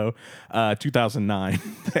Diablo, 2009.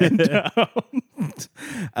 And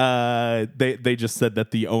they just said that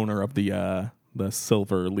the owner of the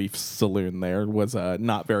Silver Leaf Saloon there was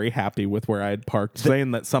not very happy with where I had parked, saying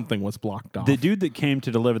that something was blocked off. The dude that came to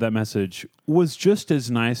deliver that message was just as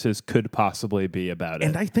nice as could possibly be about it.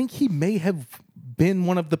 And I think he may have been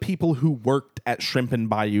one of the people who worked at Shrimp and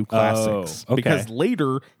Bayou Classics okay. because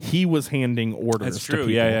later he was handing orders. That's to true.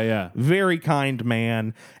 people. Yeah. Very kind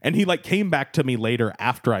man, and he like came back to me later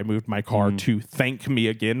after I moved my car to thank me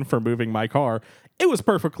again for moving my car. It was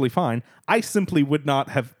perfectly fine. I simply would not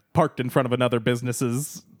have parked in front of another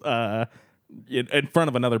business's in front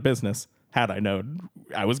of another business had I known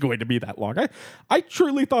I was going to be that long. I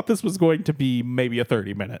truly thought this was going to be maybe a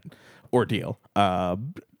 30-minute ordeal. I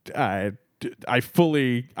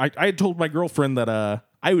had told my girlfriend that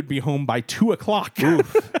I would be home by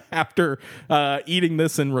 2:00 after eating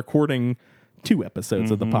this and recording 2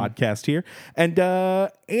 episodes of the podcast here. And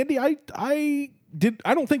Andy, I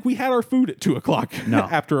don't think we had our food at 2:00 No,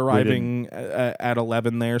 after arriving at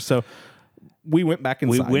 11 there. So we went back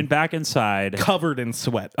inside. We went back inside. Covered in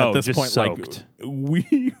sweat at this just point. soaked. Like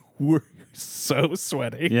we were so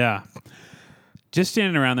sweaty. Yeah. Just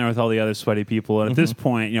standing around there with all the other sweaty people. And at this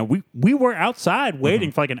point, we were outside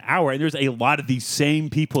waiting for like an hour. And there's a lot of these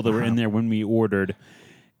same people that were in there when we ordered.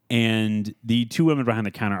 And the 2 women behind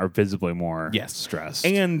the counter are visibly more stressed.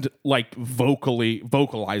 And like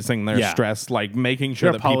vocalizing their stress, like making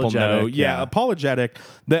sure They're that people know. apologetic, Yeah, apologetic.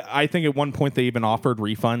 That I think at one point they even offered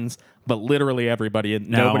refunds, but literally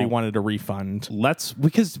nobody wanted a refund.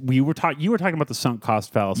 Because you were talking about the sunk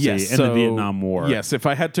cost fallacy in the Vietnam War. Yes, if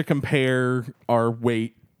I had to compare our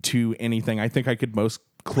weight to anything, I think I could most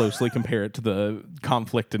closely compare it to the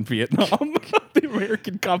conflict in Vietnam. The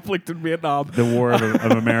American conflict in Vietnam. The war of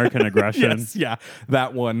American aggression. Yes, yeah,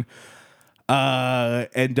 that one.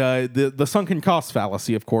 And the sunken cost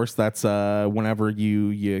fallacy, of course, that's whenever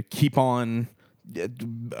you keep on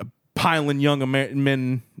piling young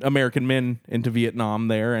American men into Vietnam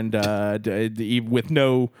there, and with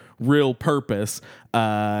no real purpose,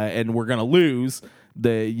 and we're gonna lose.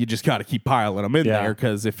 You just got to keep piling them in there,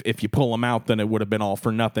 because if you pull them out, then it would have been all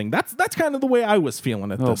for nothing. That's kind of the way I was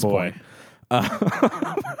feeling at this point.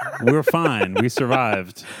 We're fine. We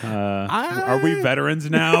survived. Are we veterans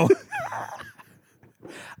now?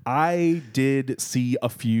 I did see a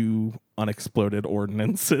few unexploded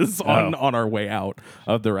ordinances on our way out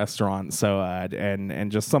of the restaurant. So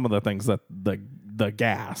and just some of the things that the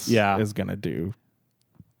gas is gonna do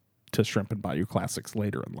to Shrimp and Bayou Classics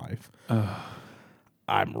later in life.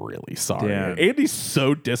 I'm really sorry. Damn. Andy's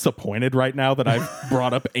so disappointed right now that I've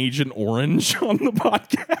brought up Agent Orange on the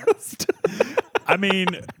podcast. I mean,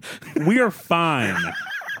 we are fine.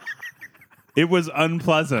 It was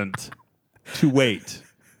unpleasant to wait.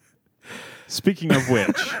 Speaking of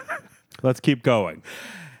which, let's keep going.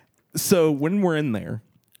 So when we're in there,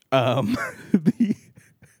 the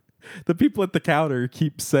people at the counter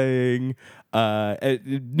keep saying,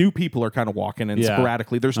 new people are kind of walking in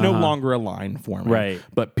sporadically. There's no longer a line forming. Right.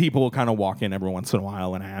 But people will kind of walk in every once in a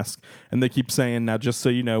while and ask. And they keep saying, now, just so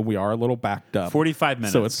you know, we are a little backed up. 45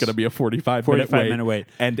 minutes. So it's going to be a 45-minute wait. wait.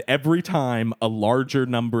 And every time a larger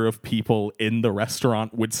number of people in the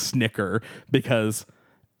restaurant would snicker, because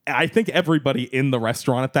I think everybody in the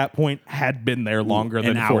restaurant at that point had been there longer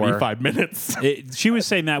than 45 minutes. She was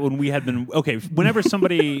saying that when we had been, whenever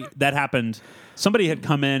that happened, somebody had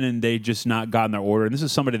come in and they just not gotten their order. And this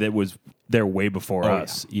is somebody that was there way before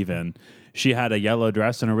us even. She had a yellow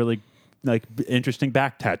dress and a really interesting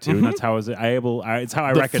back tattoo, and that's how it's how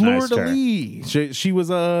I recognized her. She was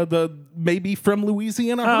maybe from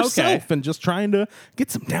Louisiana herself, and just trying to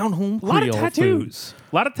get some down home. A lot of tattoos.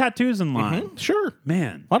 A lot of tattoos in line. Mm-hmm. Sure,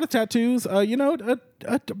 man. A lot of tattoos. A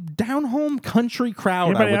down home country crowd.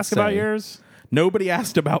 Anybody ask about yours? Nobody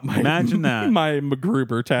asked about my my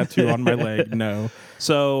MacGruber tattoo on my leg. No.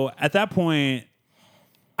 So at that point,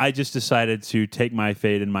 I just decided to take my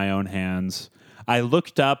fate in my own hands. I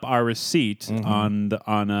looked up our receipt on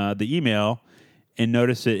the email and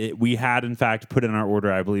noticed we had in fact put in our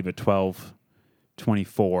order, I believe, at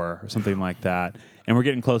 12:24 or something like that, and we're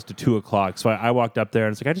getting close to 2:00. So I walked up there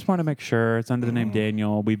and it's like, I just want to make sure it's under the name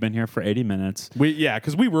Daniel. We've been here for 80 minutes.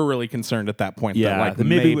 Because we were really concerned at that point. Yeah, that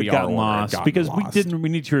maybe we'd gotten lost because we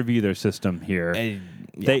need to review their system here.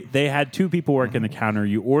 They had 2 people working the counter.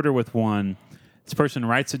 You order with one. This person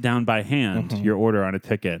writes it down by hand, your order on a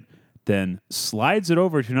ticket, then slides it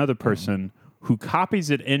over to another person who copies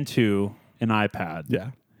it into an iPad. Yeah.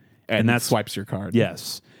 And that swipes your card.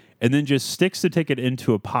 Yes. And then just sticks the ticket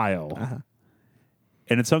into a pile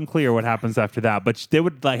and it's unclear what happens after that. But they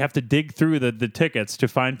would like have to dig through the tickets to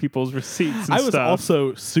find people's receipts. And I was stuff.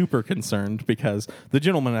 also super concerned because the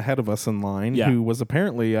gentleman ahead of us in line, who was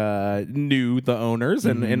apparently knew the owners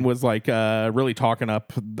and was like really talking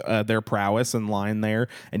up their prowess in line there,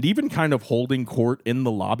 and even kind of holding court in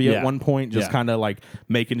the lobby at one point, just kind of like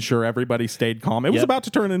making sure everybody stayed calm. It was about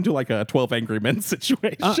to turn into like a 12 Angry Men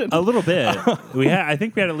situation. A little bit. I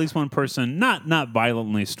think we had at least one person not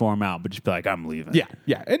violently storm out, but just be like, "I'm leaving."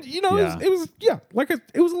 Yeah, and you know, it was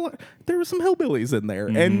there were some hillbillies in there,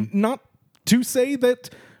 and not to say that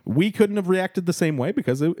we couldn't have reacted the same way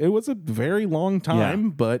because it was a very long time,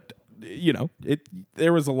 but you know,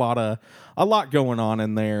 there was a lot going on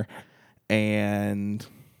in there, and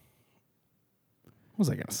what was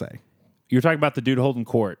I gonna say? You're talking about the dude holding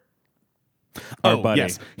court. Our buddy.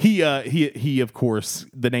 Yes, he of course,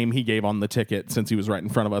 the name he gave on the ticket, since he was right in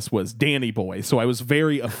front of us, was Danny Boy. So I was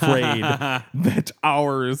very afraid that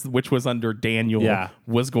ours, which was under Daniel,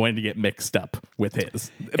 was going to get mixed up with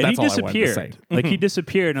his. And he disappeared. Like he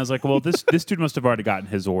disappeared, and I was like, "Well, this dude must have already gotten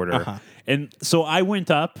his order." And so I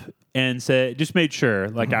went up and said, just made sure.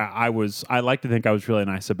 Like I like to think I was really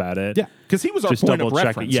nice about it. Yeah, because he was our Just point of double-checking.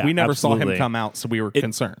 reference. Yeah, we never saw absolutely. him come out, so we were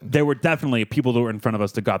concerned. There were definitely people that were in front of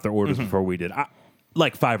us that got their orders before we did.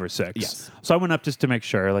 Like 5 or 6. Yes. So I went up just to make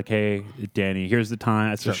sure, like, "Hey, Danny, here's the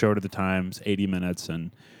time. That's the show to the times, 80 minutes."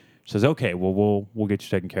 And she says, "Okay, well, we'll get you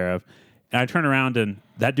taken care of." And I turn around, and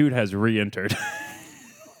that dude has re-entered.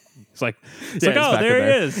 It's like, he's oh, back there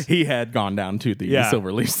in he is. He had gone down to the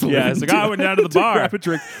Silver Leaf Saloon. Yeah, it's like, I went down to the bar. grab a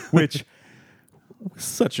drink, which was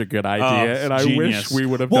such a good idea, and I genius. wish we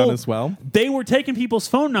would have done as well. They were taking people's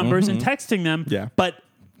phone numbers and texting them, but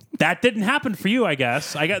that didn't happen for you, I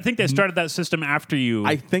guess. I think they started that system after you.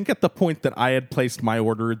 I think at the point that I had placed my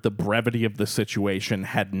order, the brevity of the situation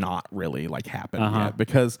had not really like happened yet,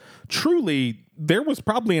 because truly there was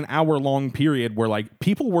probably an hour-long period where like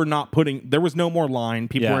people were not there was no more line.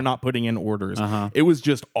 People were not putting in orders. It was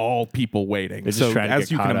just all people waiting. So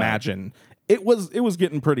as you can imagine, it was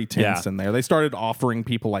getting pretty tense in there. They started offering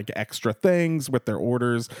people like extra things with their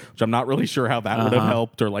orders, which I'm not really sure how that would have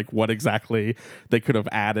helped or like what exactly they could have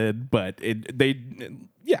added. But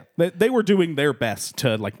they were doing their best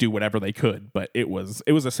to like do whatever they could. But it was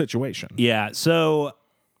a situation. Yeah. So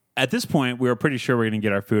at this point, we were pretty sure we were going to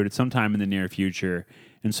get our food at some time in the near future.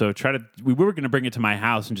 And so we were going to bring it to my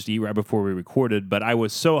house and just eat right before we recorded, but I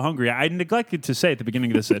was so hungry. I neglected to say at the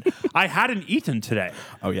beginning of this that I hadn't eaten today.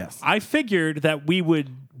 Oh, yes. I figured that we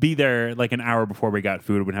would be there like an hour before we got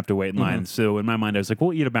food. We wouldn't have to wait in line. So in my mind, I was like,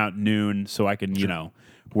 we'll eat about noon so I can,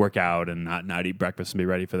 work out and not eat breakfast and be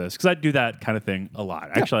ready for this. Because I do that kind of thing a lot.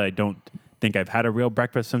 Actually, I don't think I've had a real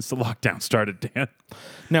breakfast since the lockdown started, Dan.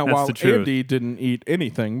 Now, That's while the truth. Andy didn't eat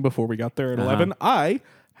anything before we got there at 11, I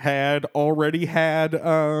had already had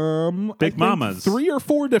Big Mamas. 3 or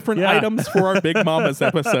 4 different items for our Big Mamas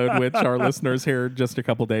episode, which our listeners heard just a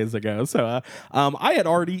couple days ago. So I had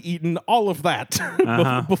already eaten all of that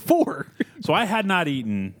before. So I had not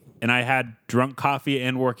eaten, and I had drunk coffee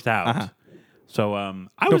and worked out. So I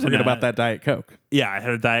Don't was forget about that Diet Coke. Yeah, I had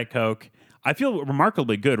a Diet Coke. I feel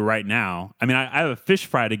remarkably good right now. I mean, I have a fish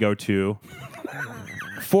fry to go to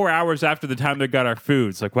 4 hours after the time they got our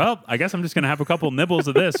food. It's like, well, I guess I'm just going to have a couple nibbles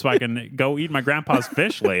of this so I can go eat my grandpa's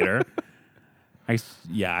fish later.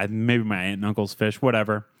 Maybe my aunt and uncle's fish,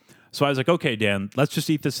 whatever. So I was like, okay, Dan, let's just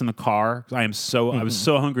eat this in the car. I was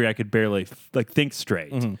so hungry I could barely think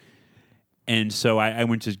straight. And so I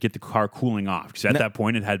went to get the car cooling off because at that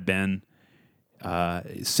point it had been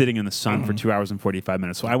sitting in the sun for 2 hours and 45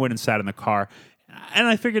 minutes. So I went and sat in the car, and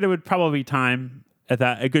I figured it would probably be time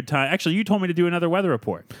a good time. Actually, you told me to do another weather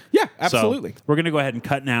report. Yeah, absolutely. So we're going to go ahead and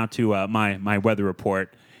cut now to my weather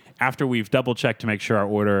report after we've double checked to make sure our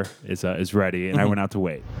order is ready, and I went out to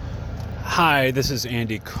wait. Hi, this is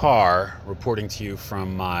Andy Carr reporting to you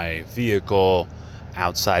from my vehicle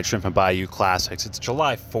outside Shrimp and Bayou Classics. It's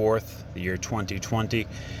July 4th, the year 2020,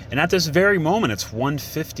 and at this very moment it's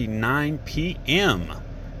 1:59 p.m.,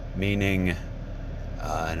 meaning in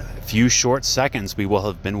a few short seconds we will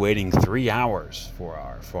have been waiting 3 hours for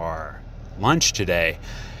our lunch today.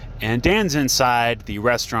 And Dan's inside the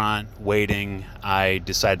restaurant waiting. I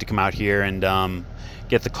decided to come out here and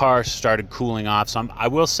get the car started cooling off. So I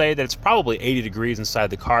will say that it's probably 80 degrees inside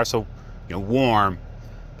the car, so warm,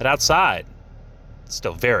 but outside it's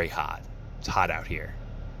still very hot. It's hot out here.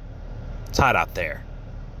 It's hot out there.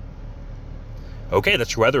 Okay,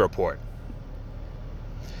 that's your weather report.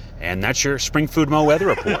 And that's your Spring Food Mo weather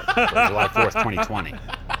report for July 4th, 2020.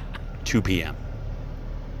 2 p.m.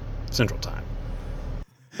 Central Time.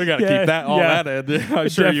 We got to keep that all that in. I'm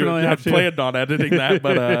sure you Definitely had have to. planned on editing that,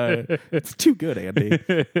 but it's too good,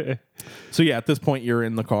 Andy. So yeah, at this point, you're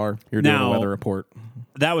in the car. You're doing a Now- weather report.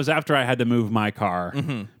 That was after I had to move my car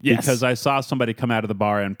Yes. because I saw somebody come out of the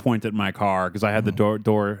bar and point at my car because I had the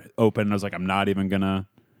door open. And I was like, I'm not even gonna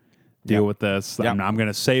deal with this. Yep. I'm going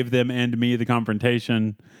to save them and me the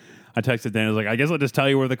confrontation. I texted Dan. I was like, I guess I'll just tell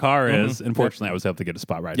you where the car is. Unfortunately, I was able to get a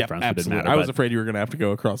spot right in Yeah, front, so it didn't absolutely. matter. I was but- afraid you were going to have to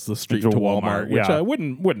go across the street To to Walmart, Walmart, which yeah.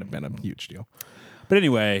 wouldn't have been a huge deal. But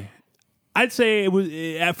anyway, I'd say it was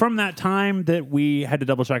from that time that we had to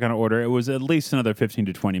double check on our order. It was at least another 15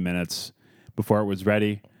 to 20 minutes before it was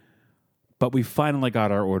ready. But we finally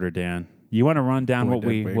got our order, Dan. You want to run down Boy, what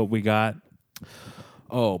did we we. got?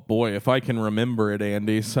 Oh boy, if I can remember it,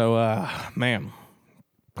 Andy. So, man,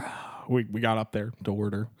 we got up there to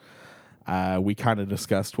order. We kind of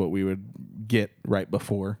discussed what we would get right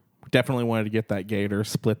before. Definitely wanted to get that gator,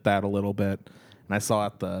 split that a little bit. And I saw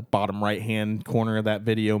at the bottom right-hand corner of that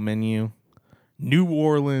video menu, New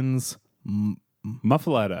Orleans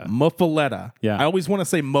Muffaletta. muffaletta. Yeah. I always want to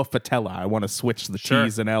say muffatella. I want to switch the Sure.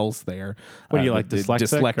 T's and L's there. What do you like, the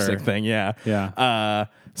dyslexic or- thing, yeah. Yeah.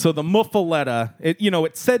 So the muffaletta,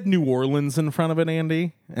 it said New Orleans in front of it,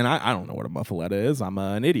 Andy, and I don't know what a muffaletta is. I'm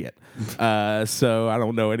an idiot. So I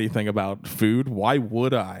don't know anything about food. Why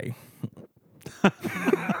would I?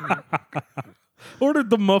 Ordered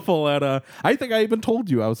the muffaletta. I think I even told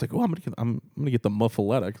you. I was like, "Oh, I'm gonna get the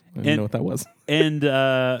muffaletta." I didn't know what that was. And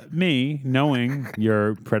me, knowing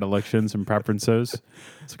your predilections and preferences,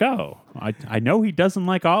 it's like, oh, I know he doesn't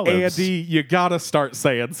like olives. Andy, you gotta start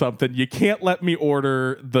saying something. You can't let me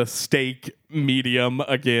order the steak medium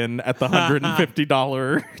again at the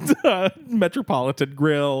 $150 Metropolitan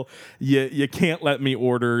Grill. You can't let me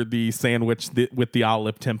order the sandwich with the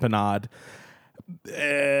olive timpanade.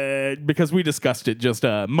 Because we discussed it just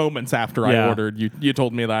moments after I Yeah. ordered. You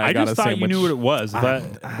told me that I got just a thought sandwich. you knew what it was. But,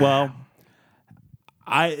 well,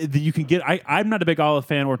 you can get. I'm not a big olive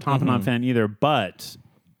fan or tapenade fan either, but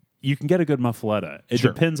you can get a good muffaletta. It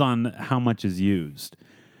Sure. depends on how much is used.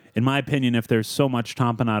 In my opinion, if there's so much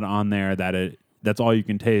tapenade on there that that's all you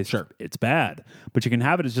can taste, Sure. it's bad. But you can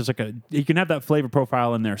have it as just like you can have that flavor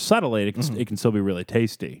profile in there subtly. It can still be really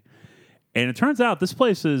tasty. And it turns out this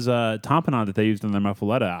place's tapenade that they used in their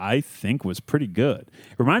muffaletta, I think, was pretty good.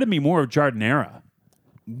 It reminded me more of Giardinera.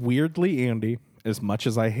 Weirdly, Andy, as much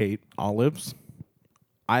as I hate olives,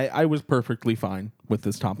 I was perfectly fine with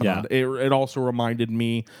this tapenade. Yeah. It also reminded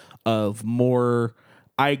me of more.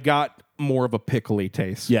 I got more of a pickly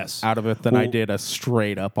taste Yes. out of it than I Well- did a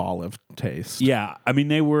straight up olive taste. Yeah, I mean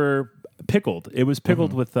they were pickled. It was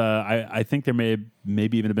pickled with I think there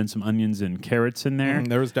maybe even have been some onions and carrots in there.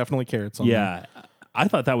 There was definitely carrots on there. Yeah, I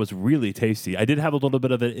thought that was really tasty. I did have a little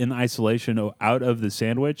bit of it in isolation out of the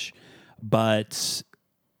sandwich, but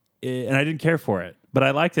and I didn't care for it. But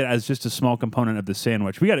I liked it as just a small component of the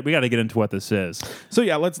sandwich. We got to get into what this is. So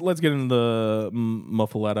yeah, let's get into the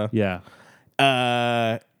muffaletta. Yeah.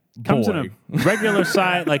 Comes Comes in a regular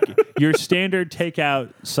size, like your standard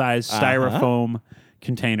takeout size styrofoam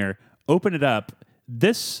container. Open it up.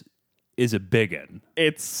 This is a big one.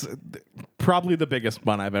 It's probably the biggest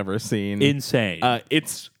bun I've ever seen. Insane.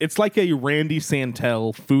 It's like a Randy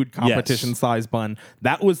Santel food competition size bun.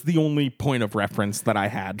 That was the only point of reference that I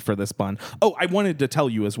had for this bun. Oh, I wanted to tell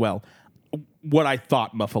you as well what I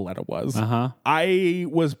thought muffaletta was. I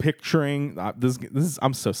was picturing this is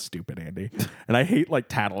I'm so stupid, Andy, and I hate like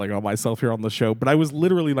tattling on myself here on the show, but I was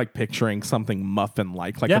literally like picturing something muffin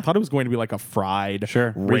like Yeah. I thought it was going to be like a fried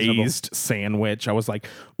Reasonable. raised sandwich. I was like,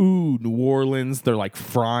 ooh, New Orleans, they're like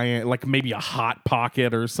frying like maybe a hot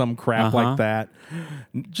pocket or some crap like that.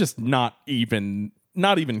 Just not even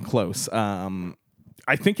close.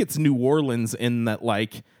 I think it's New Orleans in that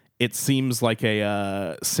like it seems like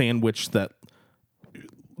a sandwich that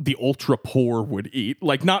the ultra poor would eat.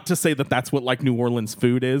 Like, not to say that that's what like New Orleans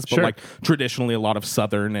food is, but Sure. like traditionally a lot of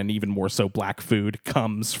Southern and even more so Black food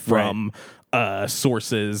comes from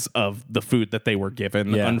sources of the food that they were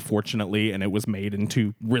given, Yeah. unfortunately, and it was made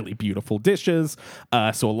into really beautiful dishes.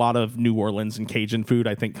 So a lot of New Orleans and Cajun food,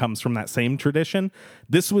 I think, comes from that same tradition.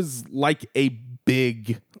 This was like a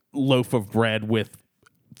big loaf of bread with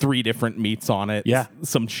 3 different meats on it, Yeah.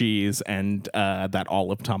 some cheese, and that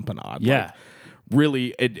olive tapenade. Yeah. Like,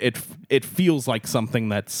 really, it feels like something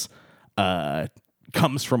that's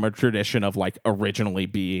comes from a tradition of like originally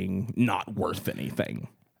being not worth anything.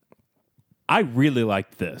 I really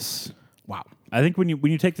liked this. Wow. I think when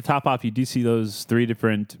you take the top off, you do see those 3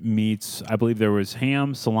 different meats. I believe there was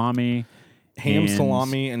ham, salami, Ham, and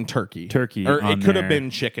salami, and turkey. turkey Or on it could have there. been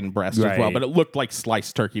chicken breast as well, Right. but it looked like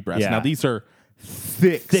sliced turkey breast. Yeah. Now these are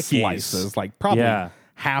thick Thickies. slices, like probably Yeah.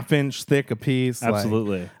 half-inch thick a piece.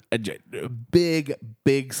 Absolutely.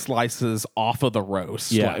 Big slices off of the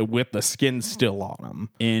roast, Yeah. with the skin still on them.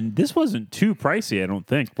 And this wasn't too pricey, I don't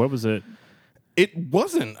think. What was it? It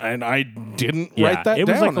wasn't, and I didn't Yeah, write that it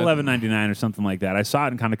down. was like $11.99 or something like that. I saw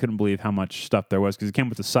it and kind of couldn't believe how much stuff there was because it came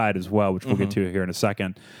with the side as well, which we'll get to here in a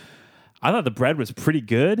second. I thought the bread was pretty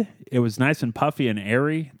good. It was nice and puffy and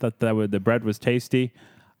airy. Thought the bread was tasty.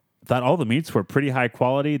 Thought all the meats were pretty high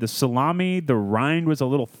quality. The salami, the rind was a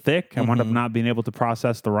little thick. I wound up not being able to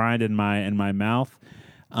process the rind in my mouth.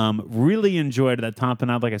 Really enjoyed that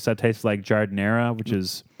tapenade. Like I said, tastes like giardiniera, which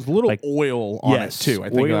is There's a little like, oil on it too. I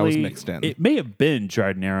think that was oily. mixed in. It may have been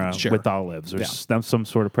giardiniera Sure. with olives or some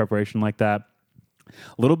sort of preparation like that.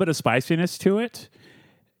 A little bit of spiciness to it.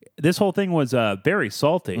 This whole thing was very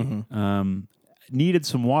salty. Needed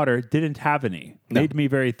some water. Didn't have any. Made me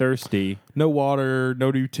very thirsty. No water,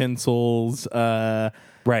 no utensils.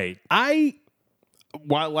 Right.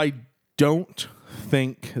 While I don't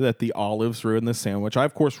think that the olives ruined the sandwich, I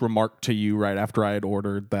of course remarked to you right after I had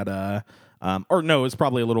ordered that or no, it was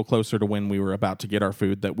probably a little closer to when we were about to get our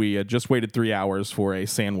food, that we had just waited 3 hours for a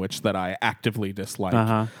sandwich that I actively dislike.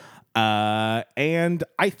 And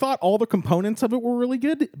I thought all the components of it were really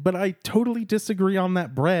good, but I totally disagree on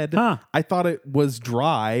that bread. Huh. I thought it was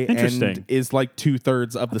dry Interesting. and is like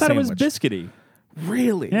 2/3 of the I thought sandwich. it was biscuity.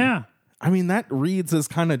 Really? Yeah. I mean, that reads as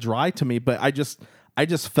kind of dry to me, but I just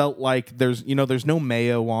felt like there's no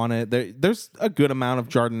mayo on it. There's a good amount of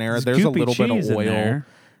giardiniera. There's a goopy little bit cheese of in oil. there.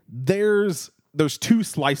 There's 2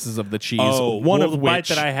 slices of the cheese. Oh, one well, of the which bite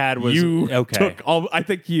that I had was- you okay. took all. I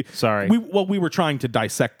think you. Sorry. We were trying to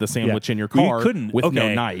dissect the sandwich in your car. We couldn't. with no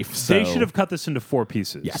Okay. knife. They so should have cut this into 4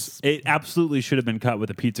 pieces. Yes. It absolutely should have been cut with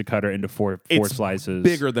a pizza cutter into four it's slices.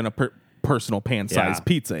 bigger than a personal pan-sized Yeah.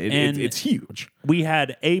 pizza. And- It's huge. We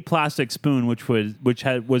had a plastic spoon which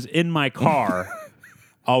was in my car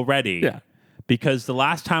already. Yeah. Because the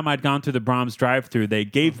last time I'd gone through the Brahms drive-thru, they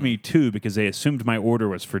gave me 2 because they assumed my order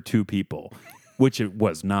was for 2 people, which it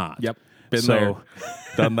was not. Yep. Been So-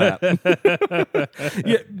 there. Done that.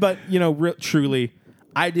 Yeah, but truly,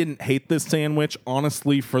 I didn't hate this sandwich,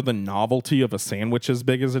 honestly, for the novelty of a sandwich as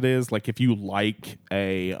big as it is. Like, if you like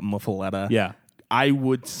a muffaletta, Yeah. I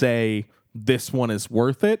would say this one is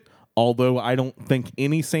worth it. Although I don't think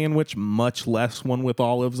any sandwich, much less one with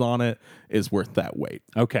olives on it, is worth that weight.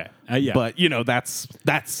 Okay. Yeah. But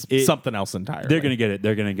that's something else entirely. They're going to get it.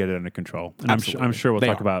 They're going to get it under control. And Absolutely. I'm sure we'll They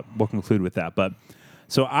talk are. about. We'll conclude with that. But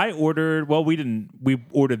so I ordered. Well, we didn't. We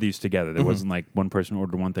ordered these together. There wasn't like one person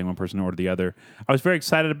ordered one thing, one person ordered the other. I was very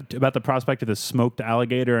excited about the prospect of the smoked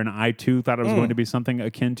alligator, and I too thought it was going to be something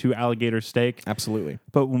akin to alligator steak. Absolutely.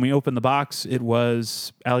 But when we opened the box, it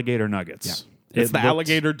was alligator nuggets. It's the looked-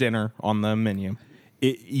 alligator dinner on the menu.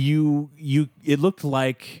 It looked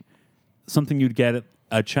like something you'd get at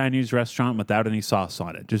a Chinese restaurant without any sauce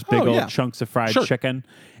on it. Just big Oh, old yeah. chunks of fried Sure. chicken.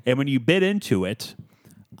 And when you bit into it,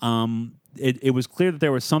 it was clear that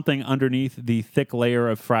there was something underneath the thick layer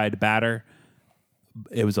of fried batter.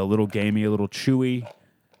 It was a little gamey, a little chewy.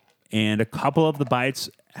 And a couple of the bites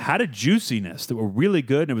had a juiciness that were really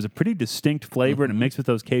good. And it was a pretty distinct flavor and it mixed with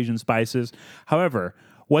those Cajun spices. However,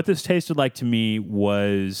 what this tasted like to me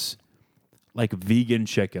was like vegan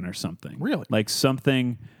chicken or something. Really? Like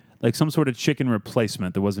something, like some sort of chicken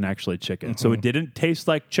replacement that wasn't actually chicken. So it didn't taste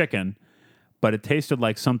like chicken, but it tasted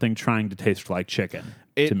like something trying to taste like chicken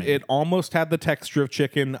to me. It almost had the texture of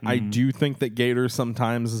chicken. I do think that gator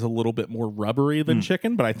sometimes is a little bit more rubbery than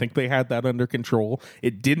chicken, but I think they had that under control.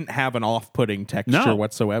 It didn't have an off-putting texture No.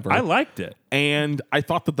 whatsoever. I liked it. And I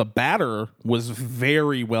thought that the batter was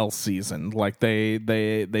very well seasoned. Like they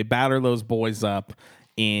batter those boys up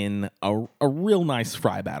in a real nice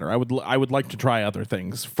fry batter. I would like to try other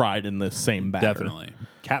things fried in the same batter. Definitely.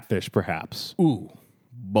 Catfish, perhaps. Ooh,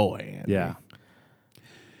 boy. Andy. Yeah.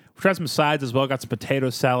 We tried some sides as well. Got some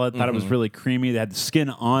potato salad. Thought it was really creamy. They had the skin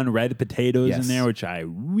on red potatoes Yes. in there, which I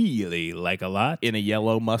really like a lot. In a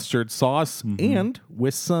yellow mustard sauce and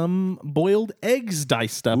with some boiled eggs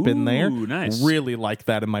diced up in there. Ooh, nice. Really like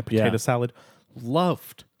that in my potato Yeah. salad.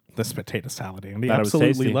 Loved this potato salad, Andy. Thought it was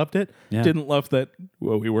Absolutely tasty. loved it. Yeah. Didn't love that,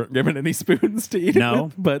 well, we weren't given any spoons to eat No. it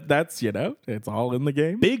with, but that's, it's all in the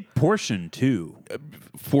game. Big portion, too.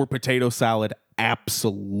 For potato salad,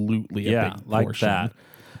 absolutely a Yeah, big like portion. that.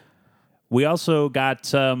 We also got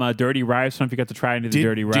some dirty rice. I don't know if you got to try any of the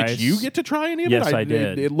dirty rice. Did you get to try any of Yes, it? I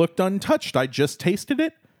did. It looked untouched. I just tasted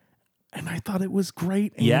it, and I thought it was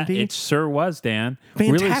great, Yeah, Andy. it sure was, Dan.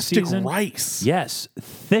 Really Fantastic seasoned. rice. Yes,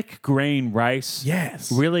 thick grain rice.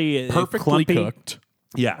 Yes. Really Perfectly clumpy. cooked.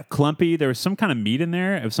 Yeah, clumpy. There was some kind of meat in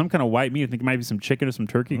there. It was some kind of white meat. I think it might be some chicken or some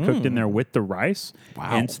turkey cooked in there with the rice. Wow.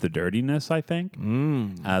 Hence the dirtiness, I think.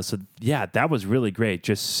 So, yeah, that was really great.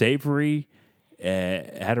 Just savory.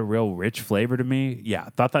 It had a real rich flavor to me. Yeah, I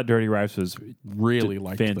thought that dirty rice was Really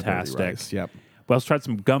liked fantastic. the dirty rice. Yep. We also tried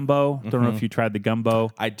some gumbo. Don't know if you tried the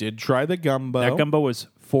gumbo. I did try the gumbo. That gumbo was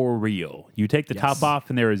for real. You take the top off,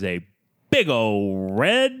 and there is a big old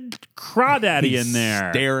red crawdaddy in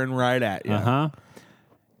there. Staring right at you. Uh-huh.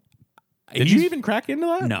 Did you even crack into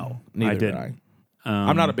that? No, Neither I did didn't.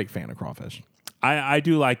 I'm not a big fan of crawfish. I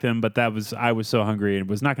do like them, but I was so hungry and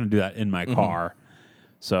was not going to do that in my car.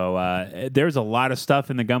 So there's a lot of stuff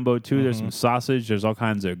in the gumbo too. There's some sausage. There's all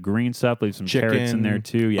kinds of green stuff. Leave some carrots in there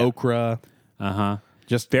too. Yeah. Okra.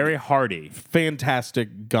 Just very hearty.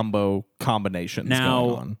 Fantastic gumbo combinations going Now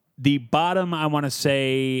on. the bottom, I want to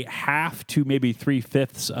say half to maybe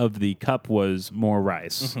 3/5 of the cup was more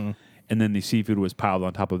rice. And then the seafood was piled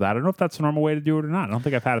on top of that. I don't know if that's the normal way to do it or not. I don't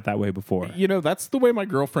think I've had it that way before. You know, that's the way my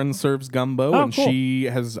girlfriend serves gumbo, and cool. she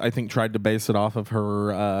has, I think, tried to base it off of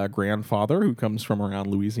her grandfather, who comes from around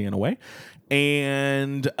Louisiana way.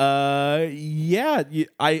 And yeah,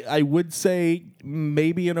 I would say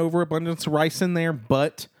maybe an overabundance of rice in there,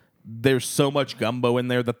 but there's so much gumbo in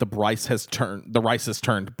there that the rice has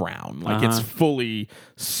turned brown. Like it's fully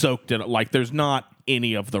soaked in. Like there's not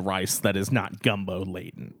any of the rice that is not gumbo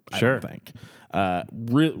laden. Sure. I don't think.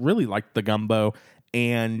 Really liked the gumbo.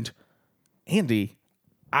 And Andy,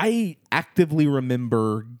 I actively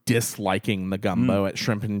remember disliking the gumbo at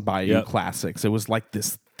Shrimp and Bayou Classics. It was like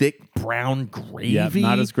this thick brown gravy.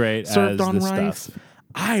 Not as great served as on this rice. stuff.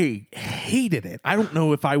 I hated it. I don't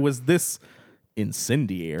know if I was this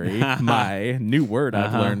incendiary, my new word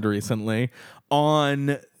I've learned recently,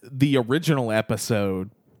 on the original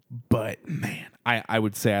episode. But man, I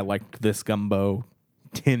would say I liked this gumbo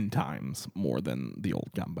 10 times more than the old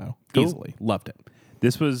gumbo. Cool. Easily. Loved it.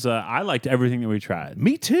 This was, I liked everything that we tried.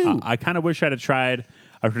 Me too. I kind of wish I'd have tried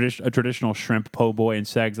a traditional shrimp po' boy and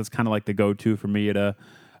segs. That's kind of like the go-to for me at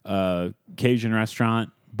a Cajun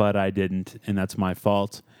restaurant, but I didn't, and that's my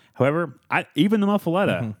fault. However, even the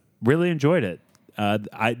muffaletta, really enjoyed it.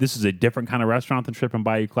 This is a different kind of restaurant than Shrimp and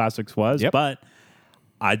Bayou Classics was, but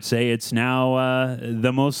I'd say it's now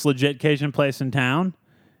the most legit Cajun place in town.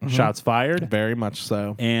 Shots fired. Very much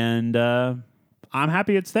so. And I'm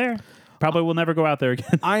happy it's there. Probably will never go out there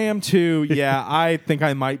again. I am too. Yeah, I think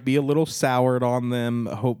I might be a little soured on them.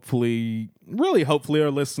 Hopefully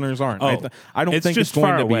our listeners aren't. I don't think it's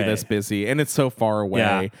going to be this busy, and it's so far away.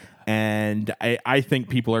 Yeah. And I think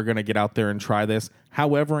people are going to get out there and try this.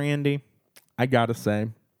 However, Andy, I got to say,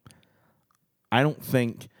 I don't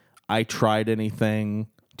think I tried anything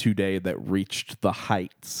today that reached the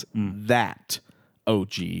heights that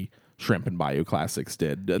OG Shrimp and Bayou Classics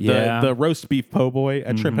did. The roast beef po' boy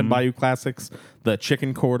at Shrimp and Bayou Classics, the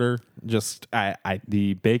chicken quarter, just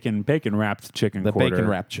the bacon wrapped chicken the quarter. bacon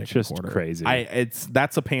wrapped chicken just quarter. Crazy.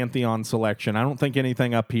 That's a Pantheon selection. I don't think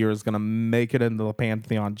anything up here is going to make it into the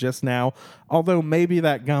Pantheon just now. Although maybe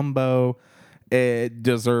that gumbo, it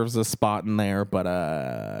deserves a spot in there, but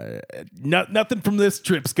nothing from this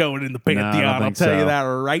trip's going in the Pantheon. I'll tell you that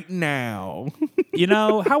right now. You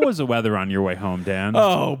know, how was the weather on your way home, Dan?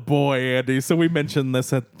 Oh boy, Andy. So we mentioned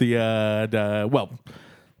this at the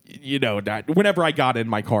whenever I got in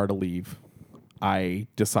my car to leave, I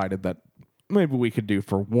decided that maybe we could do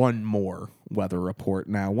for one more weather report.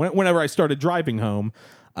 Now, whenever I started driving home,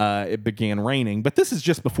 it began raining, but this is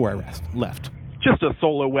just before I left. Just a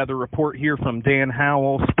solo weather report here from Dan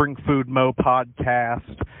Howell, Spring Food Mo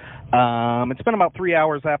podcast. It's been about 3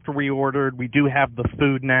 hours after we ordered. We do have the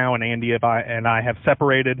food now, and Andy and I have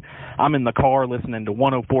separated. I'm in the car listening to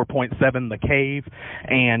 104.7 The Cave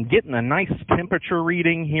and getting a nice temperature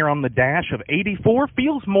reading here on the dash of 84.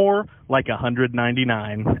 Feels more like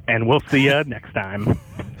 199. And we'll see you next time.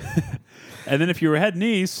 And then if you were heading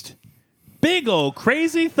east, big old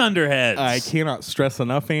crazy thunderheads. I cannot stress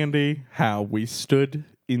enough, Andy, how we stood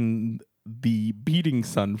in the beating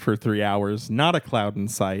sun for 3 hours, not a cloud in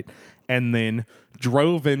sight, and then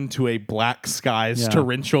drove into a black skies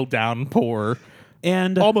torrential downpour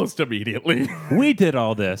and almost immediately. We did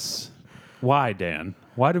all this. Why, Dan?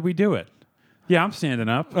 Why did we do it? Yeah, I'm standing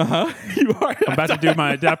up. You are. I'm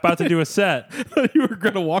about to do a set. You were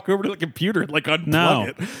going to walk over to the computer and unplug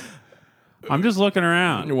it. I'm just looking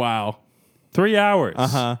around. Wow. 3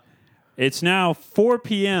 hours. It's now 4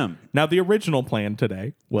 p.m. Now, the original plan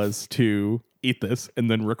today was to eat this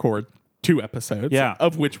and then record 2 episodes,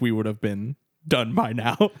 of which we would have been done by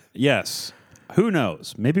now. Yes. Who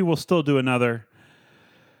knows? Maybe we'll still do another.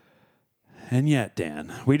 And yet,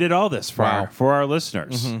 Dan, we did all this for our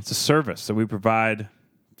listeners. It's a service that we provide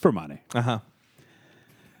for money. How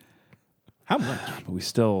much? But we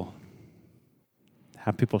still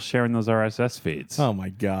have people sharing those RSS feeds. Oh my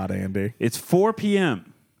God, Andy. It's 4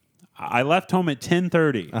 p.m. I left home at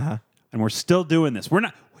 10:30, and we're still doing this. We're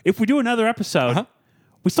not. If we do another episode,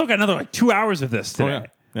 we still got another 2 hours of this today.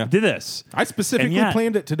 Yeah. Did this? I specifically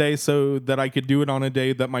planned it today so that I could do it on a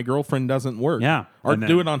day that my girlfriend doesn't work. Yeah. Or And then-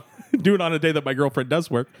 do it on a day that my girlfriend does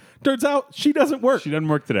work. Turns out she doesn't work. She doesn't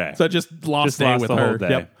work today. So I just lost day with the her. whole day.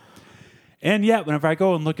 Yep. And yet, whenever I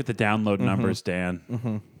go and look at the download numbers,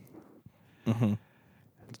 Dan,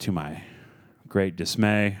 to my great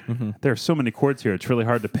dismay, there are so many chords here, it's really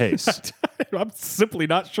hard to pace. I'm simply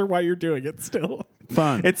not sure why you're doing it still.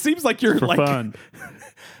 Fun. It seems like you're For like fun.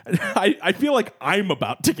 I feel like I'm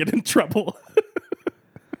about to get in trouble.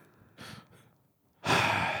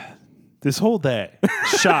 This whole day,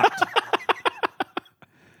 shocked.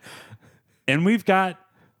 And we've got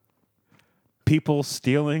people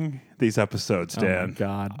stealing these episodes, Dan. Oh my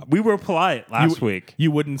God. We were polite last week.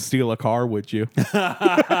 You wouldn't steal a car, would you?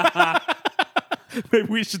 Maybe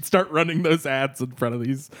we should start running those ads in front of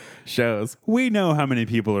these shows. We know how many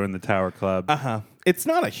people are in the Tower Club. It's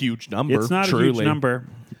not a huge number. It's not truly. a huge number,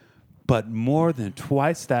 but more than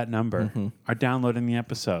twice that number are downloading the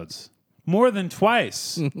episodes. More than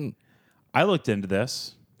twice. I looked into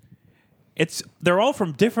this. They're all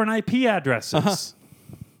from different IP addresses.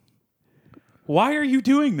 Why are you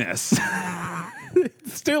doing this?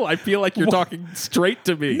 Still, I feel like you're talking straight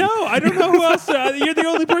to me. No, I don't know who else. You're the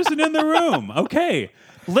only person in the room. Okay,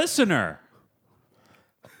 listener.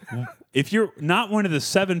 If you're not one of the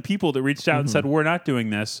 7 people that reached out and said, we're not doing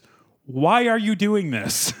this, why are you doing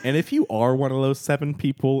this? And if you are one of those 7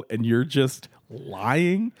 people and you're just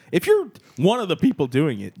lying, if you're one of the people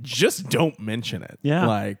doing it, just don't mention it. Yeah.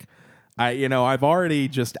 Like, I've already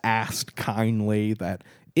just asked kindly that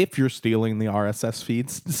if you're stealing the RSS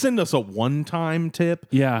feeds, send us a one-time tip.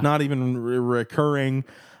 Yeah. Not even recurring.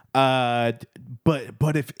 But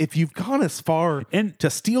if you've gone as far And- to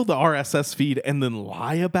steal the RSS feed and then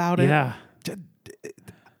lie about it, Yeah.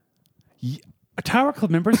 Tower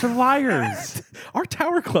Club members are liars. our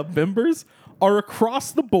Tower Club members are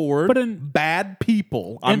across the board But in- bad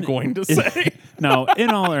people, I'm going to say. No,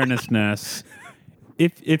 in all earnestness,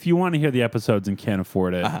 if you want to hear the episodes and can't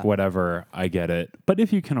afford it, whatever, I get it. But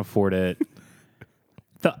if you can afford it,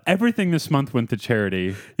 everything this month went to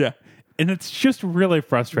charity. Yeah. And it's just really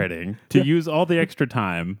frustrating to use all the extra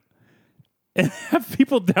time and have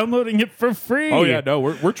people downloading it for free. Oh, yeah, no,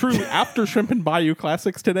 we're truly, after Shrimp and Bayou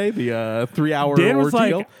Classics today, the 3-hour Dan was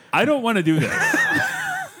ordeal. like, I don't want to do this.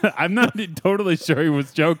 I'm not totally sure he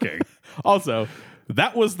was joking. Also,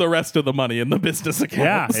 that was the rest of the money in the business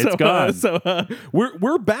account. Yeah, it's gone.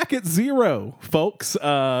 We're back at 0, folks.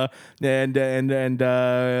 But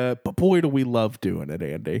boy, do we love doing it,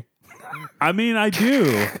 Andy. I mean, I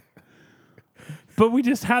do. But we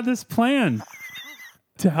just had this plan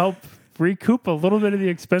to help recoup a little bit of the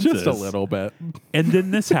expenses. Just a little bit. And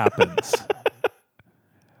then this happens.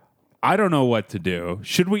 I don't know what to do.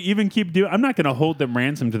 Should we even keep doing? I'm not going to hold them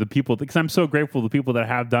ransom to the people because I'm so grateful to the people that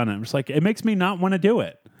have done it. I'm just like, it makes me not want to do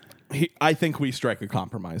it. I think we strike a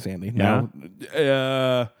compromise, Andy. Yeah.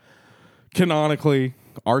 Now, canonically,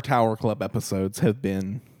 our Tower Club episodes have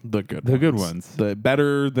been the good ones. The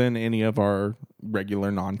better than any of our regular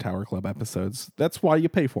non-Tower Club episodes. That's why you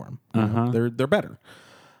pay for them. They're better.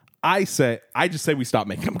 I just say we stop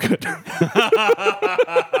making them good.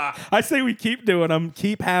 I say we keep doing them,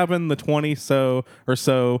 keep having the 20 or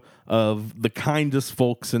so of the kindest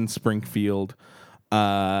folks in Springfield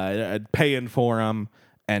paying for them,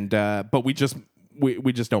 but we just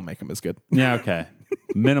don't make them as good. Yeah, okay.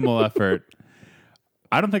 Minimal effort.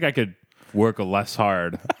 I don't think I could work less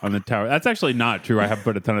hard on the tower. That's actually not true. I have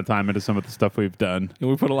put a ton of time into some of the stuff we've done. And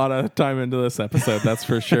we put a lot of time into this episode, that's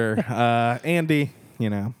for sure. Andy,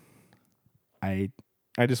 I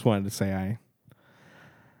just wanted to say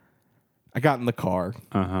I got in the car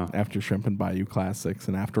after Shrimp and Bayou Classics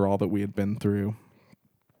and after all that we had been through.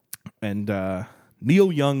 And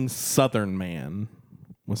Neil Young's Southern Man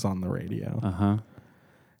was on the radio.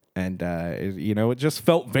 And, it just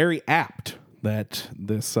felt very apt that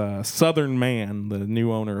this Southern Man, the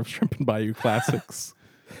new owner of Shrimp and Bayou Classics,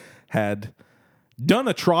 had done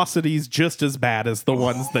atrocities just as bad as the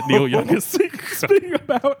ones that Neil Young is speaking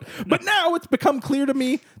about. But now it's become clear to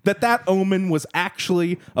me that omen was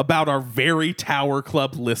actually about our very Tower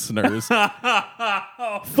Club listeners.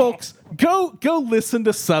 Folks, go listen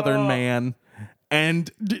to Southern Man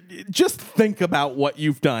and just think about what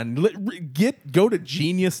you've done. Go to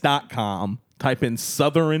genius.com, type in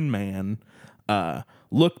Southern Man,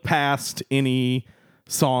 look past any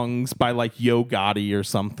songs by like Yo Gotti or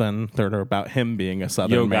something that are about him being a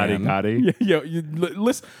Southern Yo man.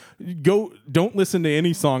 Gotti. Don't listen to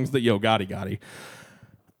any songs that Yo Gotti Gotti,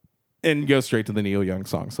 and go straight to the Neil Young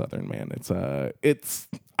song Southern Man. It's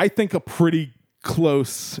I think a pretty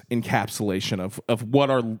close encapsulation of what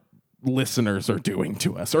our listeners are doing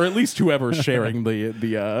to us, or at least whoever's sharing the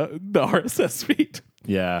RSS feed.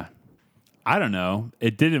 Yeah. I don't know.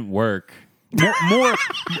 It didn't work. More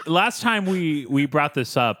last time we brought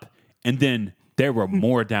this up, and then there were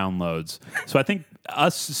more downloads. So I think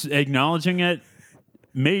us acknowledging it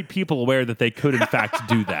made people aware that they could in fact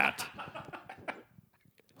do that.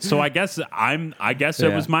 So I guess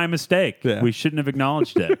it was my mistake. Yeah. We shouldn't have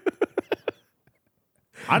acknowledged it.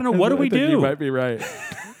 I don't know. What do we I think do? You might be right.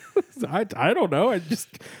 I don't know. I just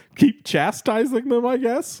keep chastising them, I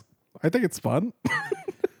guess. I think it's fun.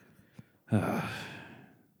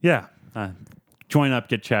 Yeah. Join up,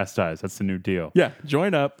 get chastised. That's the new deal. Yeah,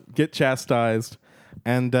 join up, get chastised,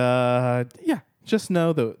 and just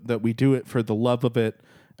know that we do it for the love of it,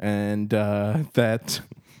 and that,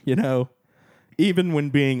 even when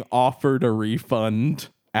being offered a refund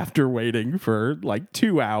after waiting for like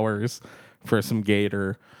 2 hours for some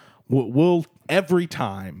gator, we'll every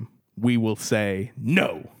time we will say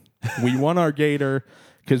no. We want our gator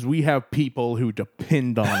because we have people who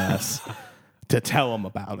depend on us to tell them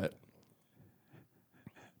about it.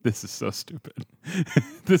 This is so stupid.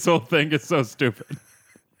 This whole thing is so stupid.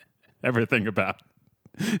 Everything about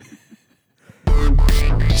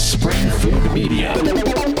Spring Food Media.